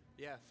figs.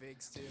 Yeah,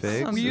 figs too.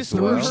 Figs We as used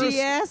to well. rehearse- Bougie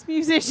ass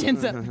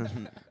musicians.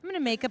 I'm gonna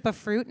make up a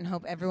fruit and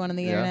hope everyone on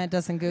the Yeah. internet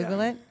doesn't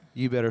Google it.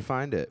 You better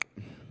find it.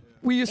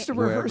 We used to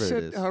Wherever rehearse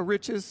it at is.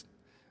 Rich's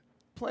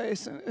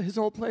place, his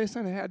old place,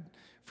 and it had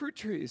fruit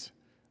trees,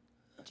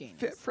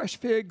 Genius. fresh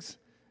figs,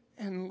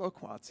 and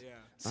loquats. Yeah.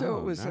 So Oh,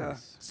 it was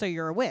nice. So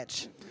you're a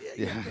witch.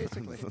 yeah,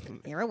 basically.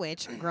 You're a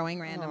witch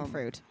growing random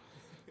fruit.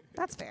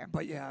 That's fair.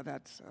 But yeah,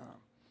 that's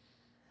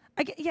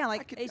Like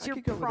I is your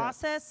could go with that.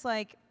 process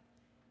like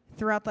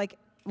throughout like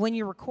when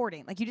you're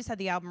recording? Like you just had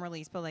the album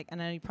release, but like I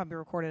know you probably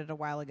recorded it a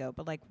while ago.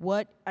 But like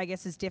what I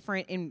guess is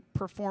different in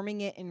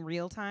performing it in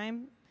real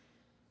time,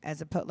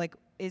 as opposed like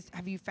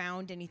have you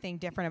found anything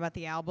different about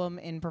the album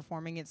in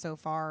performing it so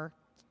far?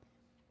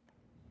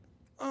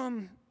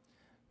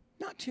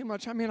 Not too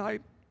much. I mean,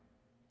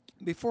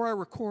 before I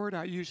record,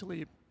 I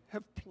usually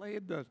have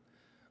played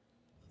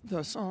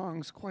the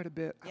songs quite a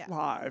bit Yeah.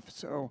 live.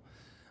 So,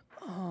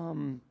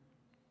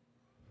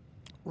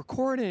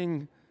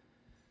 recording.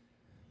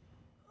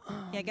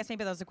 Yeah, I guess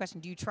maybe that was the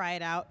question. Do you try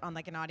it out on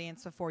like an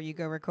audience before you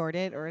go record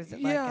it, or is it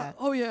Yeah. like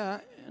Oh,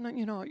 yeah. And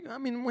you know, I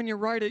mean, when you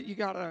write it, you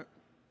gotta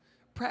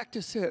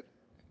practice it.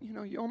 You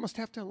know, you almost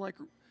have to like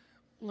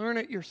learn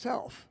it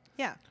yourself.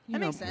 yeah, you that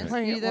know, makes sense.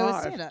 playing You it do that with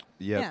live. stand-up.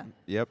 Yep. Yeah.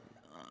 Yep.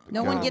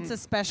 No one Um, gets a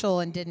special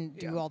and didn't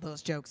do all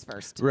those jokes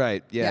first.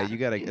 Right. Yeah. Yeah. You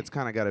gotta. It's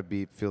kind of gotta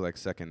feel like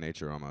second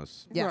nature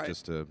almost. Yeah. Right.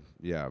 Just to.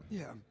 Yeah.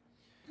 Yeah.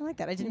 I like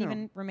that. I didn't You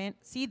know. even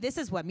see. This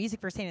is what Music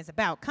Firsthand is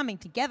about: coming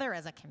together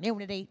as a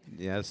community,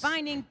 Yes.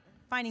 finding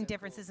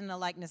differences in the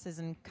likenesses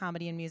in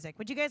comedy and music.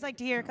 Would you guys like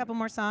to hear a couple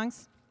more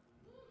songs?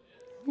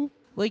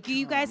 Would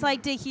you guys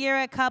like to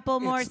hear a couple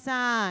more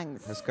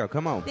songs? Let's go.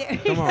 Come on. There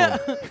you Come on.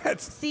 go.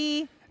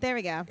 See, there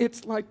we go.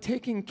 It's like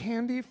taking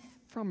candy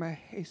from a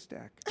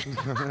haystack.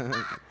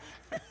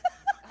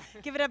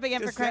 Give it up again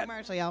for Does Craig that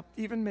Marshall, y'all.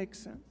 even make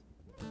sense?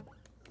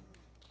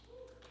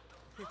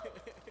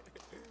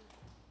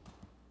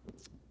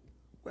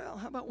 Well,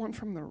 how about one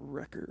from the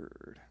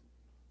record?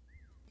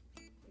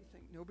 You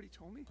think nobody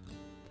told me?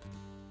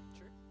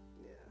 Sure.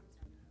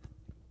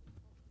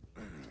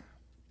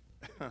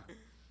 Yeah.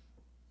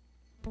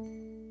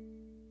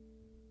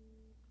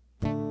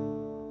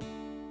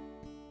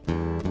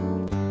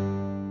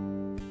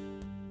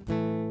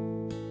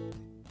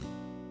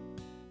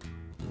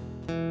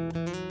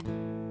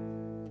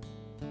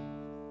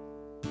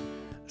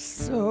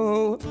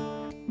 So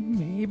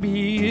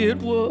maybe it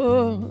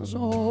was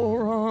all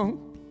wrong.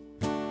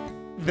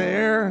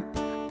 There,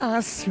 I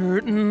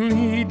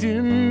certainly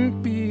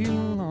didn't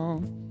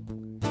belong.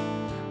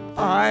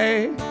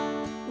 I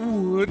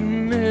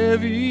wouldn't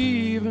have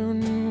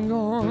even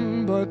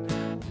gone, but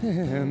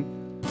then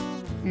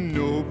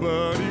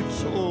nobody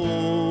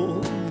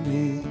told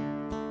me.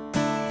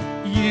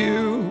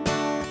 You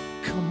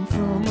come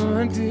from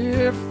a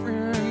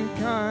different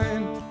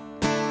kind.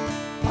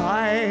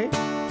 I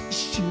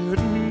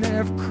shouldn't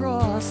have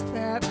crossed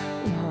that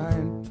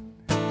line.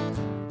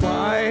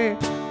 Why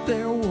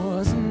there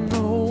was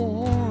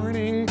no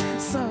warning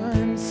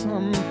sign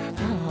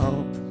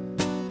somehow.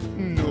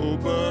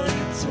 Nobody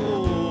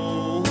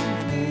told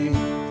me.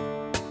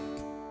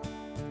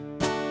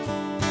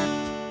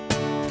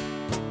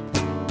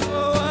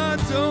 Oh, I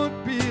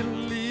don't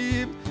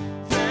believe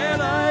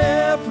that I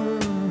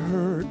ever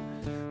heard.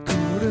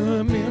 Could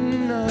have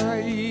been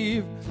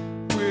naive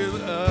with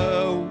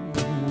a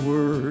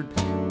word.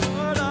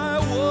 But I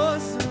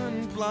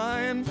wasn't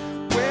blind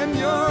when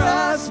your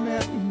eyes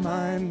met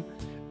mine.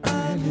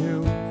 I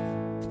knew.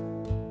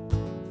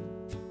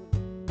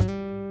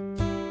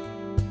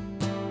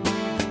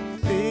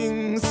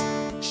 Things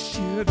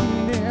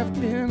shouldn't have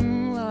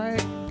been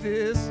like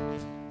this.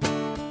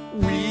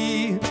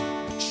 We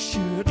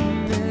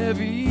shouldn't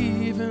have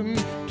even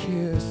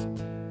kissed.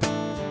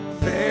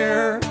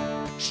 There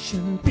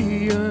shouldn't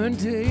be a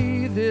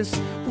day this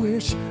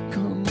wish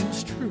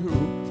comes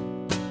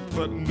true.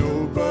 But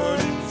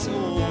nobody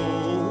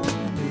told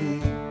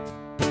me.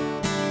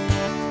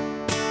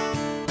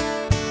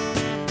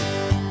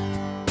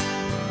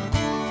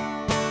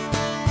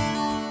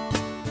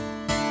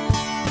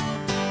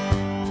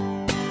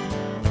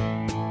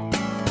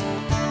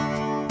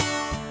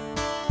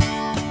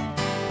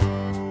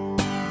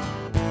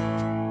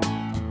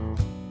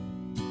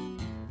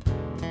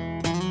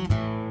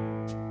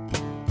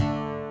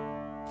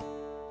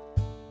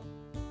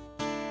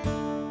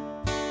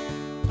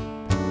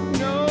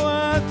 No,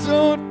 I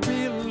don't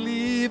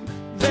believe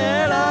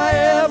that I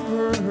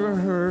ever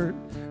heard.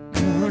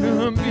 Could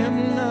have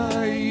been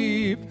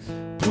naive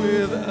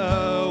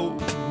without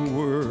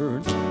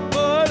word.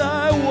 But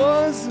I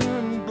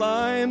wasn't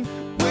blind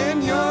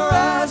when your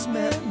eyes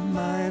met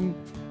mine.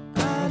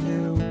 I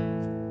knew.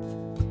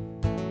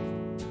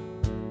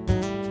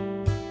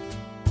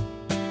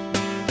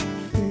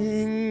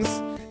 Things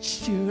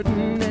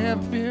shouldn't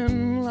have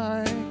been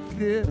like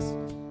this.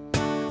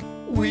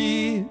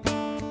 We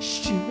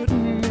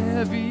shouldn't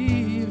have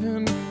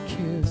even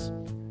kissed.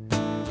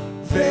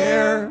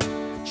 There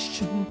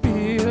shouldn't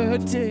be a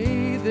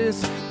day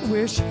this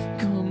wish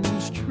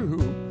comes true.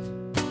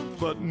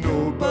 But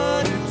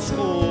nobody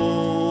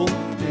told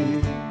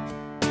me.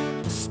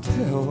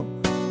 Still,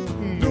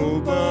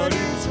 nobody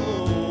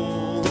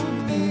told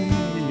me.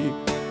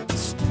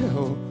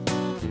 Still,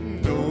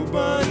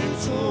 nobody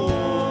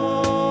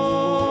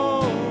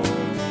told me.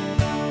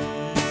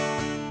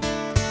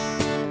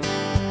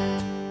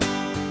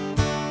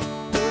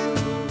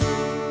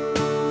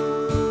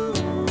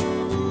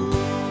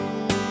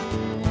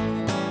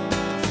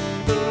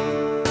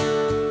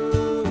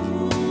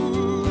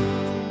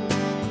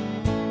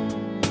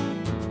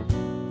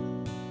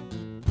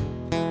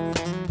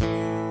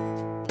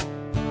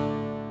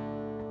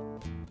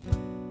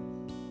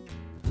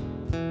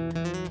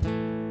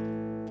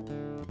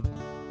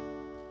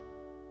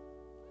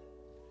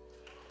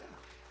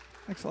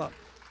 Thanks a lot.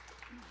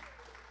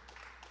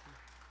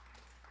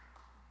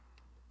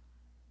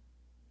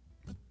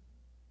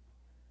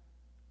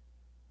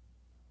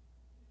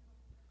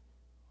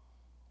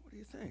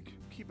 you think?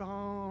 Keep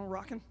on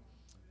rocking?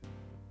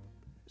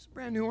 It's a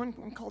brand new one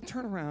called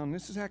Turnaround.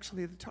 This is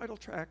actually the title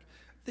track,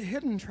 the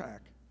hidden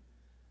track.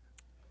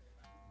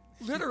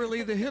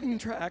 Literally the hidden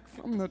track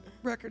from the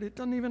record. It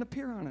doesn't even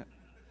appear on it.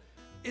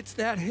 It's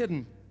that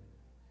hidden.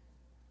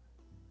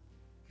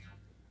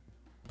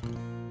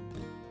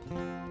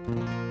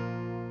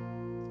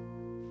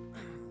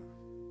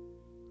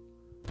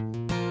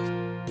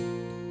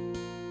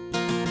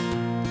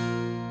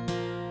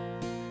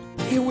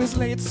 It was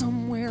late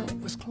somewhere,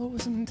 it was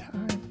closing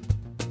time.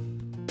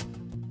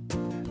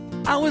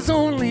 I was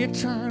only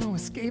trying to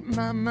escape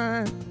my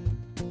mind.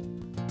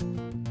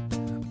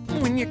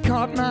 When you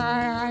caught my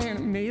eye and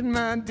it made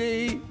my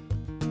day.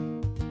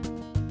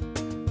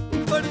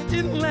 But it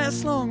didn't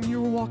last long,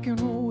 you were walking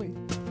away.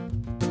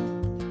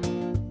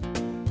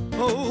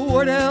 Oh,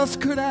 what else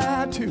could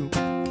I do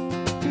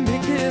to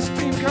make this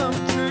dream come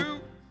true?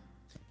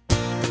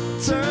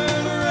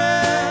 Turn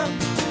around,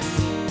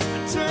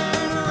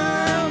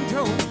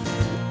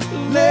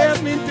 don't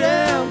let me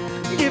down.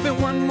 Give it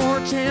one more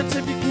chance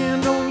if you can,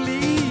 don't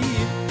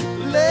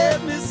leave.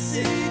 Let me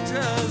see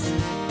just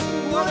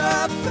what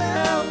I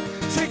found.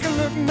 Take a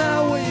look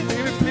my way,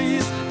 baby,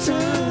 please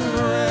turn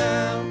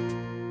around.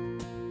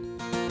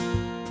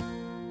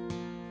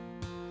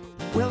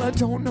 Well, I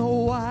don't know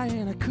why,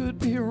 and I could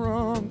be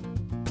wrong,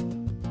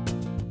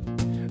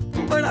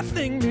 but I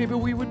think maybe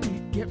we would be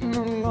getting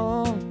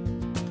along.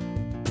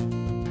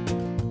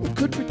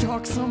 Could we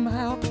talk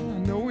somehow? I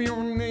know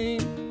your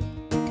name.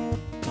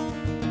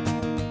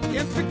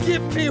 And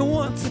forgive me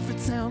once if it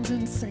sounds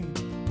insane,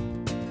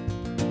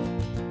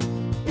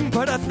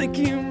 but I think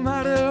you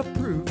might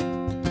approve.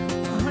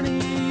 Honey,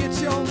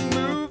 it's your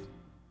move.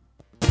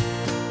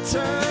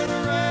 Turn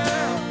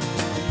around,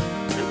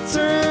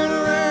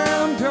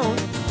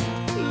 don't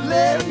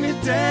let me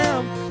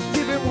down.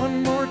 Give it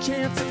one more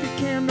chance if you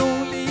can,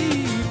 don't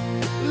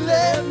leave.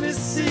 Let me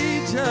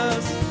see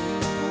just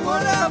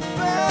what I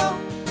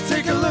found.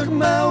 Take a look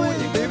my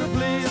way, baby,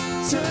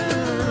 please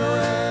turn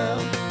around.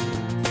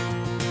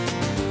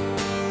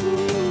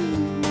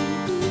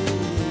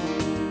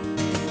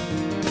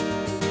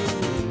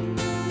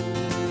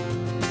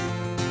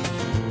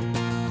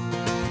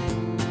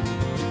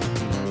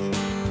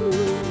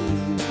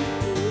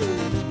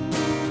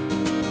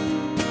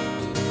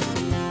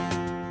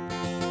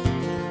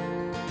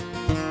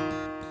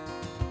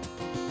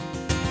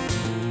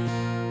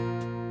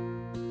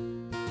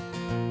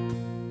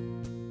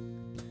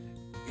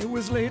 It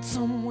was late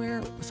somewhere,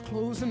 it was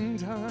closing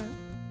time.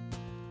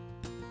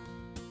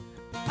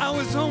 I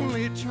was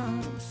only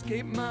trying to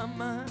escape my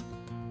mind.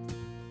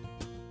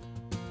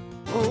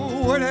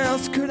 Oh, what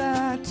else could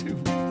I do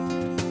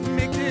to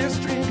make this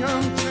dream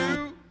come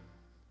true?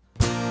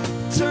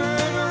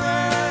 Turn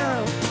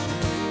around,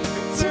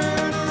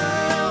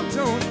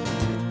 don't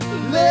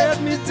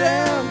let me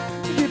down.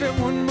 Give it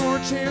one more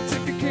chance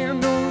if you can,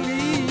 don't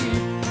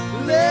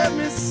leave. Let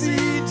me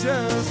see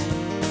just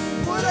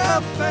what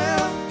I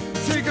found.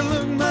 Take a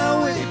look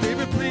my way,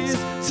 baby, please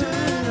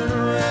turn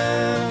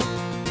around.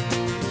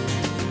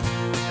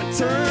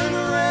 Turn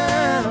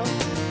around,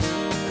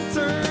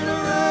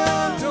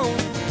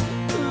 don't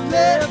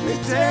let me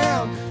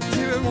down.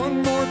 Give it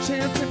one more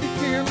chance if you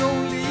can,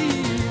 don't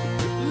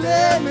leave.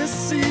 Let me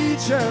see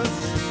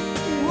just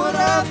what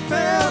I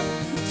found.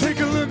 Take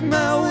a look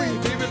my way,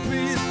 baby,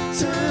 please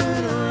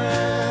turn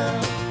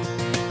around.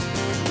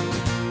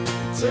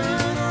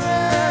 Turn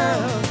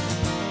around.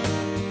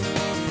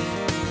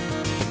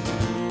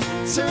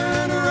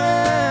 Turn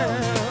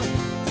around.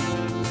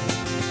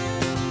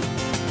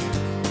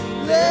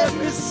 Let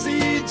me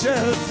see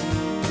just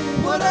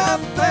what I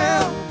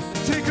found.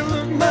 Take a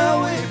look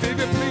my way,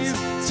 baby, please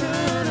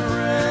turn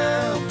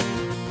around.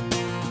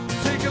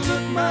 Take a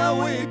look my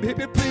way,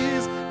 baby,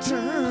 please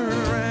turn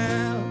around.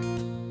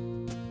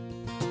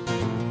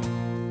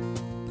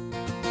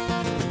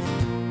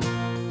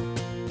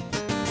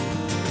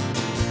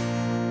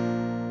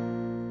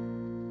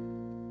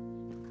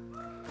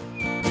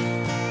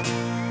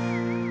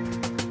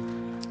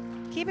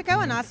 Keep it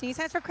going, Austin. You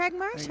said for Craig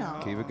Marshall.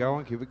 Keep it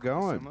going, keep it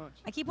going. So much.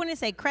 I keep wanting to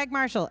say Craig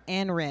Marshall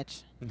and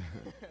Rich.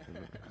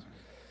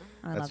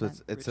 I That's love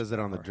what that. it says it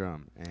on the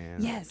drum.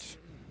 And Yes,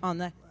 on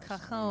the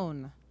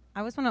cajon. I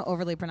always want to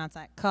overly pronounce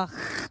that.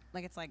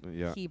 Like it's like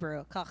Yeah.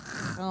 Hebrew.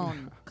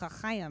 Cajon.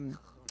 Cachayim.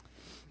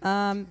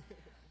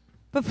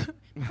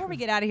 Before we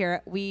get out of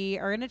here, we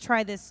are going to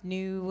try this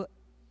new.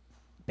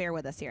 Bear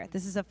with us here.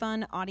 This is a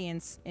fun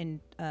audience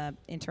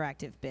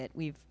interactive bit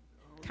we've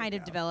kind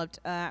of developed.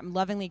 I'm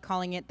lovingly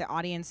calling it the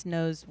audience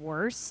knows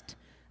worst.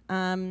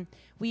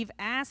 We've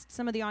asked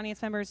some of the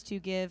audience members to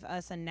give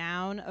us a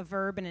noun, a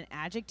verb, and an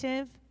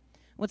adjective.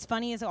 What's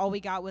funny is all we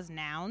got was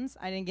nouns.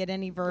 I didn't get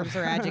any verbs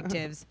or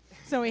adjectives.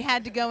 So we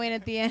had to go in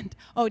at the end.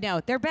 Oh,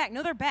 no, they're back.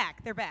 No, they're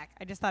back. They're back.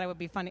 I just thought it would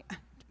be funny.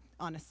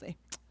 Honestly,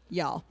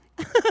 y'all.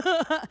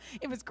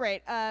 It was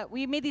great.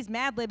 We made these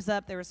Mad Libs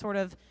up. They were sort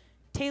of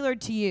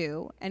tailored to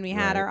you, and we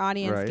had our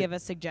audience give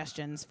us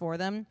suggestions for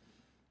them.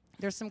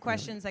 There's some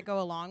questions that go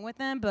along with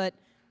them, but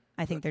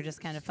I think they're just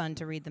kind of fun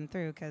to read them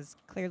through because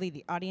clearly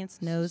the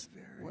audience knows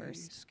Very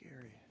worst.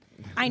 scary.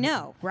 I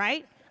know,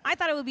 right? I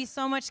thought it would be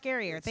so much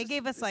scarier. They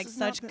gave us like is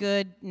such not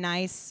good,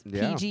 nice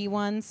Yeah. PG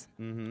ones.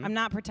 I'm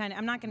not pretending.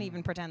 I'm not going to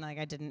even pretend like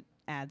I didn't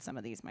add some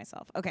of these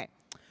myself. Okay.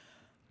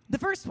 The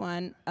first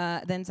one,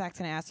 then Zach's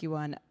going to ask you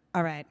one.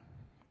 All right.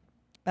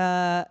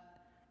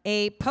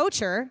 A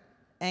poacher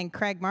and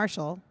Craig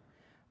Marshall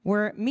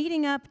were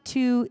meeting up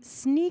to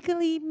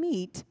sneakily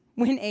meet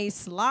when a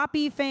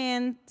sloppy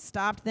fan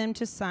stopped them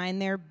to sign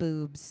their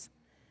boobs.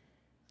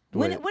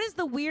 Wait. What is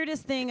the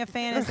weirdest thing a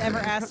fan has ever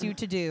asked you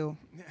to do?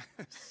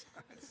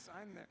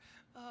 Sign there.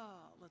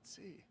 Let's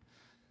see.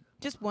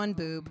 Just one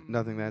boob.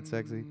 Nothing that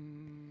sexy.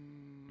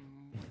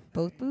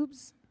 Both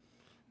boobs?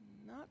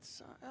 Not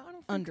sign. I don't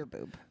think Under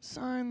boob.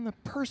 sign the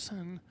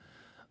person.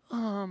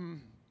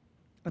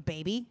 A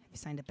baby? Have you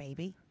signed a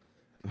baby?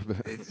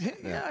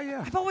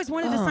 Yeah. I've always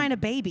wanted to sign a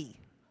baby.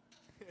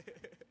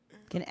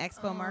 Get an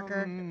expo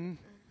marker.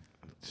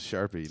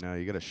 Sharpie. No,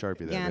 you got a Sharpie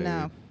that Yeah, baby.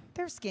 no.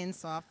 Their skin's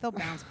soft. They'll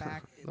bounce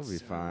back. They'll be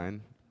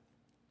fine.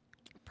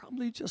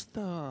 Probably just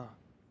the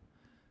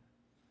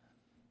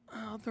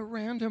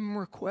random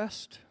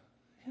request.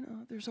 You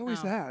know, there's always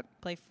Oh. that.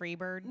 Play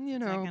Freebird. You that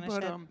know, kind of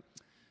but shit.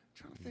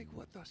 trying to think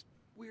what the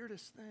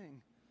weirdest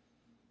thing.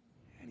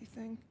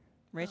 Anything?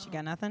 Rich, you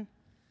got nothing?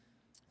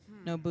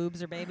 No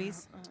boobs or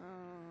babies?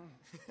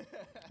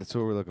 That's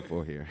what we're looking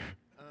for here.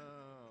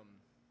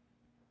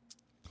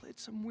 Played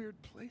some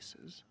weird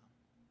places.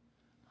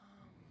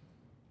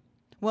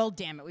 Well,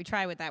 damn it. We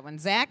try with that one.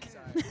 Zach?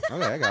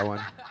 Okay, I got one.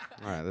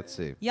 All right, let's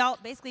see. Y'all,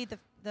 basically,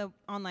 the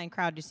online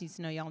crowd just needs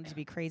to know y'all need to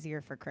be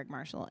crazier for Craig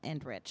Marshall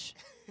and Rich.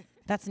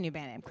 That's the new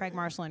band name. Craig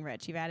Marshall and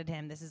Rich. You've added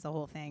him. This is the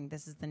whole thing.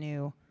 This is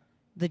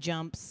the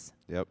jumps.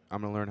 Yep,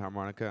 I'm gonna learn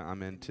harmonica.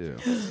 I'm in too.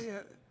 Yeah,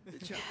 the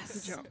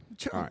jump.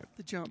 All right.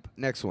 The jump.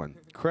 Next one.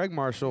 Craig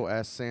Marshall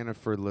asked Santa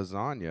for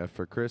lasagna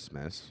for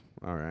Christmas.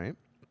 All right.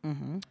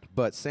 Mm-hmm.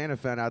 But Santa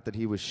found out that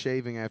he was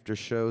shaving after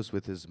shows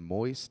with his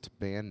moist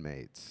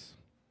bandmates.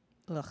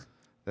 Ugh.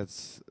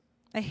 That's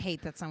I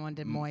hate that someone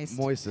did moist.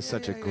 moist is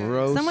such a yeah.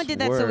 gross Someone did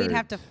that so we'd word.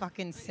 have to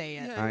fucking say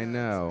it. I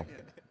know.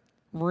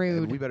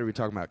 Rude. And we better be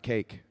talking about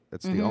cake.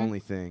 That's the only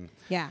thing.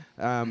 Yeah.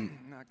 Not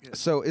good.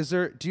 So is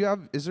there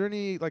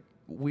any like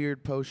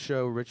weird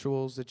post-show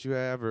rituals that you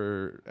have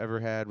or ever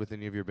had with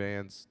any of your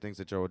bands? Things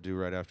that y'all would do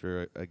right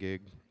after a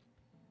gig?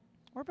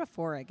 Or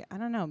before I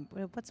don't know.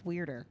 What's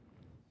weirder?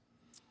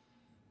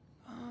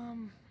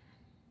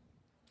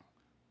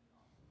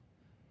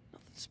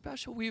 Nothing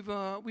special. We've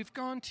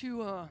gone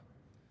to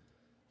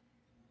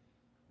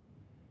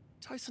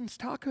Tyson's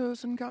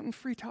Tacos and gotten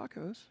free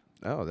tacos.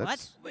 Oh,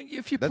 that's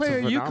If you That's play a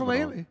a phenomenal.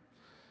 ukulele.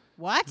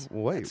 What?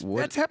 wait, what?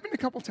 That's happened a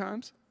couple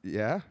times.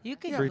 Yeah, You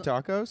could- free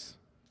tacos.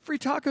 Free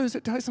tacos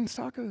at Tyson's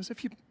Tacos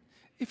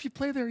if you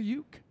play their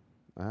uke.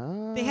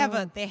 Oh, They have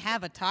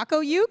a taco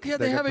uke? Yeah,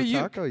 they got have a the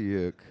uke. taco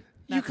uke.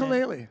 That's it.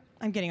 Ukulele.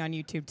 I'm getting on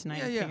YouTube tonight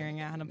Yeah, and yeah. figuring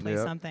out how to play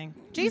Yep. something.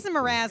 Jason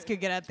Mraz could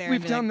get up there. We've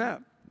and be done like,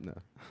 that. No.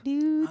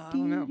 Do, I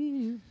don't know.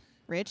 do.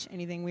 Rich,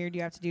 anything weird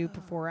you have to do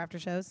before or after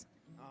shows?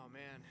 Oh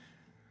man.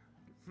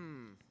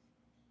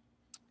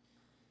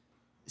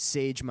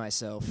 Sage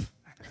myself.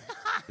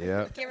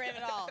 Yeah. Get rid of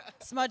it all.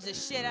 Smudge the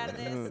shit out of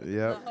this.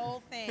 Yep. The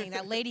whole thing.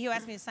 That lady who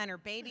asked me to sign her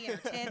baby and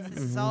her tits. This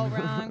is all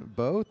wrong.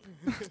 Both.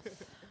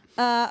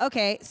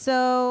 Okay,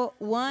 so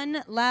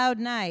one loud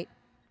night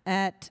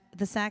at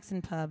the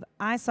Saxon Pub,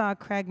 I saw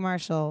Craig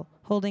Marshall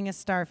holding a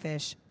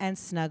starfish and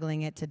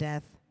snuggling it to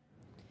death.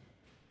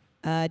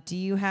 Do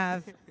you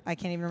have... I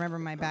can't even remember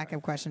my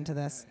backup question to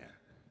this.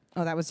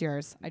 Oh, that was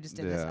yours. I just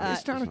did Yeah. this.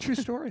 It's not a true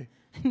story.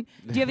 Do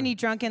you have any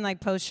drunken, like,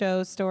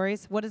 post-show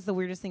stories? What is the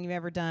weirdest thing you've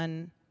ever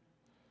done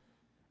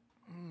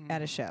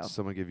at a show?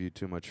 Someone give you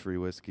too much free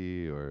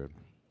whiskey or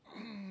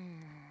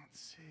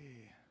Let's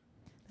see.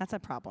 That's a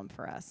problem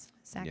for us.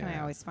 Zach and I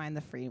Yeah. always find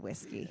the free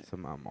whiskey.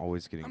 I'm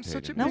always getting I'm paid.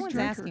 such a in No big one's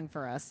drinker. asking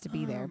for us to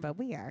be there, but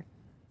we are.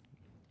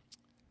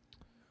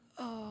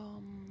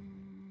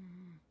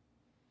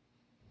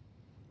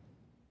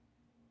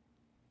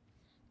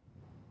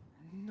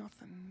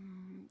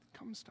 Nothing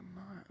comes to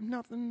mind.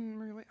 Nothing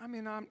really. I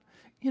mean,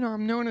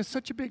 I'm known as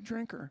such a big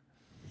drinker.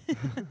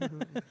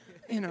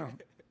 you know.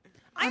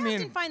 I I mean-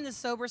 often find the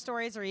sober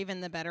stories are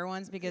even the better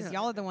ones because Yeah.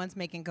 y'all are the ones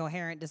making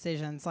coherent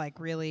decisions, like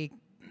really,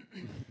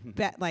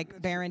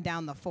 like bearing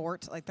down the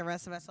fort. Like the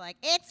rest of us, are like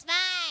it's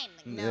fine.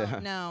 Like, no, Yeah.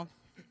 no,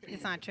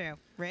 it's not true.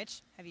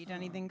 Rich, have you done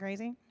anything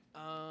crazy?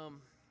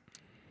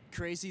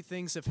 Crazy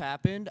things have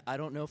happened. I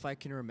don't know if I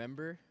can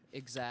remember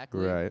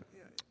exactly. Right.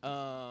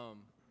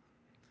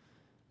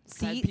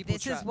 See, people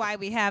this is try- why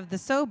we have the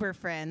sober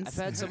friends.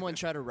 I've had someone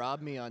try to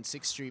rob me on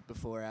 6th Street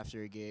before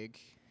after a gig.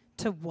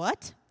 To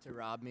what? To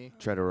rob me.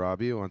 Try to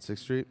rob you on 6th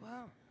Street?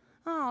 Wow.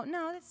 Oh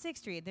no, that's 6th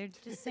Street. They're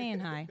just saying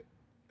hi.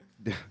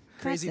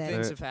 Crazy That's it.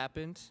 things have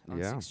happened on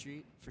Yeah. 6th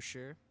Street for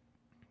sure.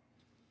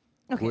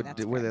 Okay, What-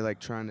 that's were fair. they like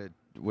trying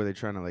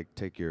to like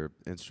take your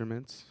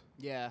instruments?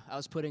 Yeah, I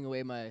was putting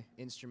away my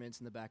instruments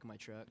in the back of my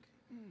truck.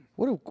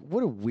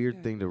 What a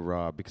weird thing to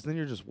rob, because then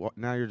you're just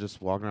now you're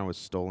just walking around with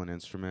stolen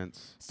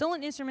instruments.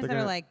 Stolen instruments They're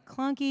that are gonna- like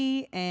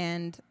clunky,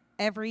 and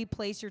every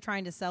place you're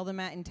trying to sell them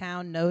at in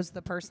town knows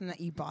the person that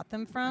you bought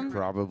them from.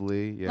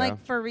 Probably, yeah.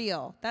 Like, for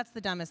real. That's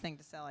the dumbest thing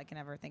to sell I can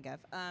ever think of.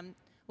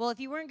 Well, if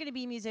you weren't going to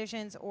be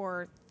musicians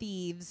or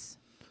thieves,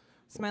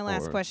 it's my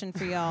last Or- question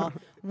for y'all.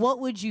 What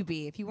would you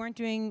be if you weren't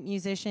doing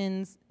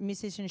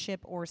musicianship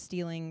or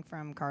stealing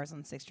from cars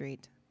on 6th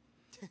Street?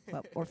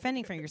 Well, or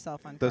fending for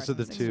yourself on Those cars are on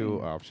the 6th two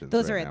Street. options.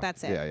 Those right are it. now.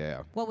 That's it.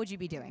 Yeah. What would you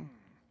be doing?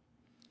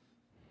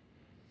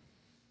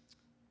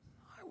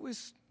 I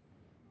was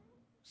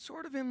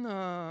sort of in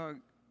the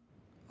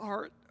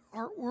art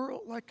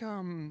world, like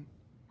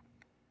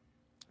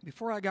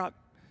before I got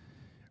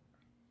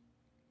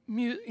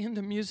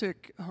into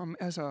music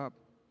as a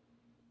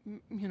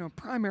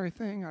primary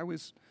thing. I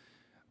was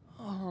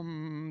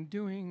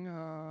doing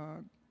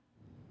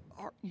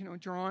art,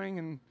 drawing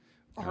and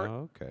art,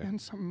 Oh, okay. and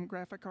some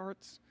graphic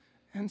arts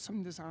and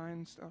some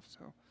design stuff.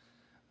 So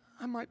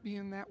I might be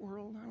in that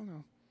world. I don't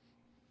know.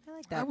 I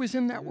like that. I was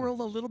in that world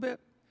a little bit,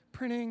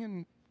 printing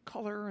and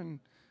color and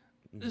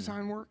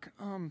design work.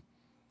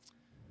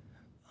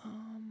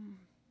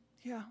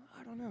 Yeah,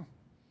 I don't know.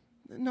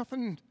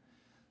 Nothing.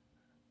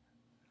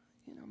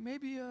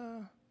 Maybe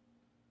I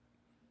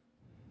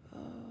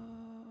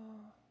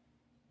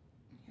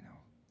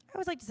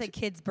always like to say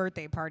kids'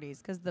 birthday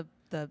parties because the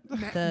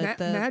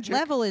magic.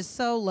 level is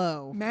so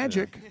low.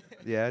 magic.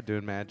 Yeah,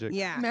 doing magic.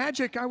 Yeah.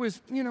 Magic. I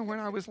was, when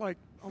I was like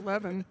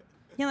 11.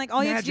 Yeah, like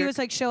all you have to do Magic. is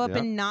like show up Yep.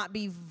 and not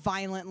be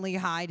violently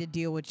high to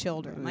deal with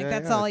children. Like Yeah,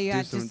 that's yeah. all you Do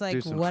have. some- Just do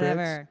like some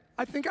whatever.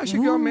 I think I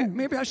should go.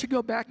 Maybe I should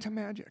go back to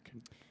magic.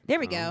 There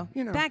we go.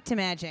 You know. Back to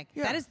magic.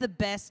 Yeah. That is the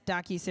best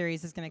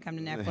docu-series that's going to come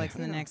to Netflix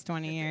in the next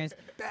 20 years.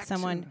 Back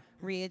Someone to-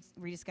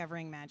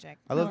 rediscovering magic.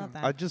 I love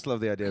that. I just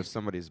love the idea of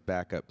somebody's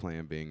backup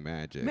plan being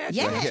magic. Magic.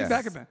 Yes. Yes.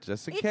 Backup plan.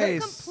 Just in it's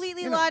case. a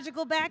completely You know.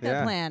 logical backup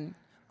Yeah. plan.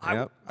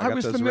 Yep. I got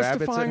was the those rabbits at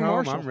mystifying home.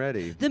 Marshall. I'm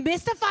ready. The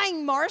mystifying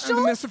I'm Marshall?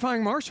 the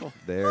mystifying Marshall.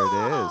 There it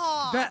is.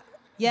 That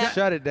yeah.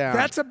 Shut it down.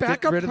 That's a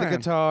backup Get rid of plan. the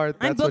guitar. I'm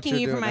That's what booking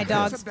you're you for doing my now.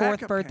 dog's That's a 4th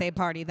backup birthday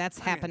plan. party. That's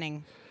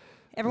happening.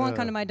 Everyone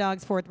come to my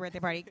dog's 4th birthday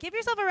party. Give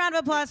yourself a round of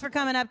applause for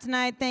coming up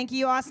tonight. Thank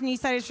you, Austin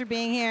Eastsiders, for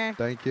being here.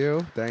 Thank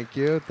you. Thank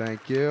you.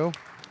 Thank you.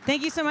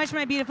 Thank you so much,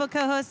 my beautiful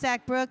co-host,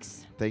 Zach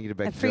Brooks. Thank you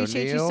to I Becky Jo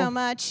appreciate you Neal. so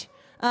much.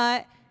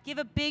 Give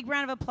a big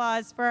round of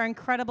applause for our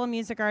incredible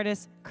music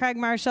artist, Craig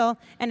Marshall,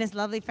 and his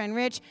lovely friend,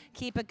 Rich.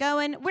 Keep it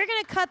going. We're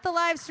going to cut the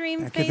live stream,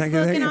 Thank you, Facebook thank you,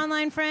 thank and you.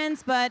 online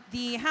friends, but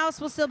the house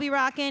will still be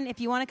rocking.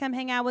 If you want to come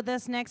hang out with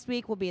us next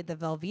week, we'll be at the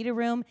Velveeta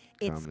Room.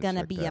 It's and going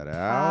to check be a that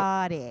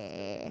out.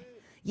 party.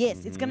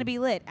 Yes, it's going to be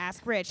lit.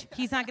 Ask Rich.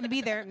 He's not going to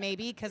be there,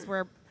 maybe, because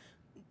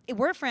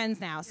we're friends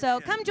now. So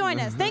come join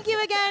us. Thank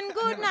you again.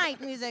 Good night,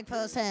 music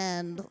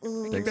person.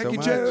 Thanks so Becky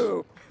much.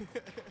 Joe.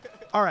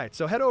 All right,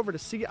 so head over to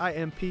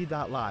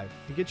CIMP.live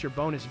to get your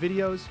bonus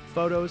videos,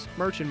 photos,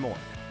 merch, and more.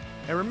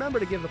 And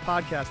remember to give the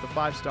podcast a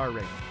 5-star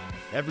rating.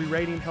 Every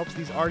rating helps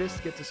these artists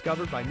get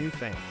discovered by new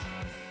fans.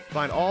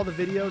 Find all the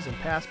videos and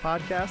past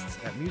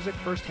podcasts at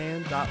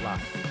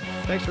musicfirsthand.live.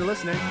 Thanks for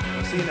listening.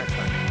 We'll see you next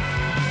time.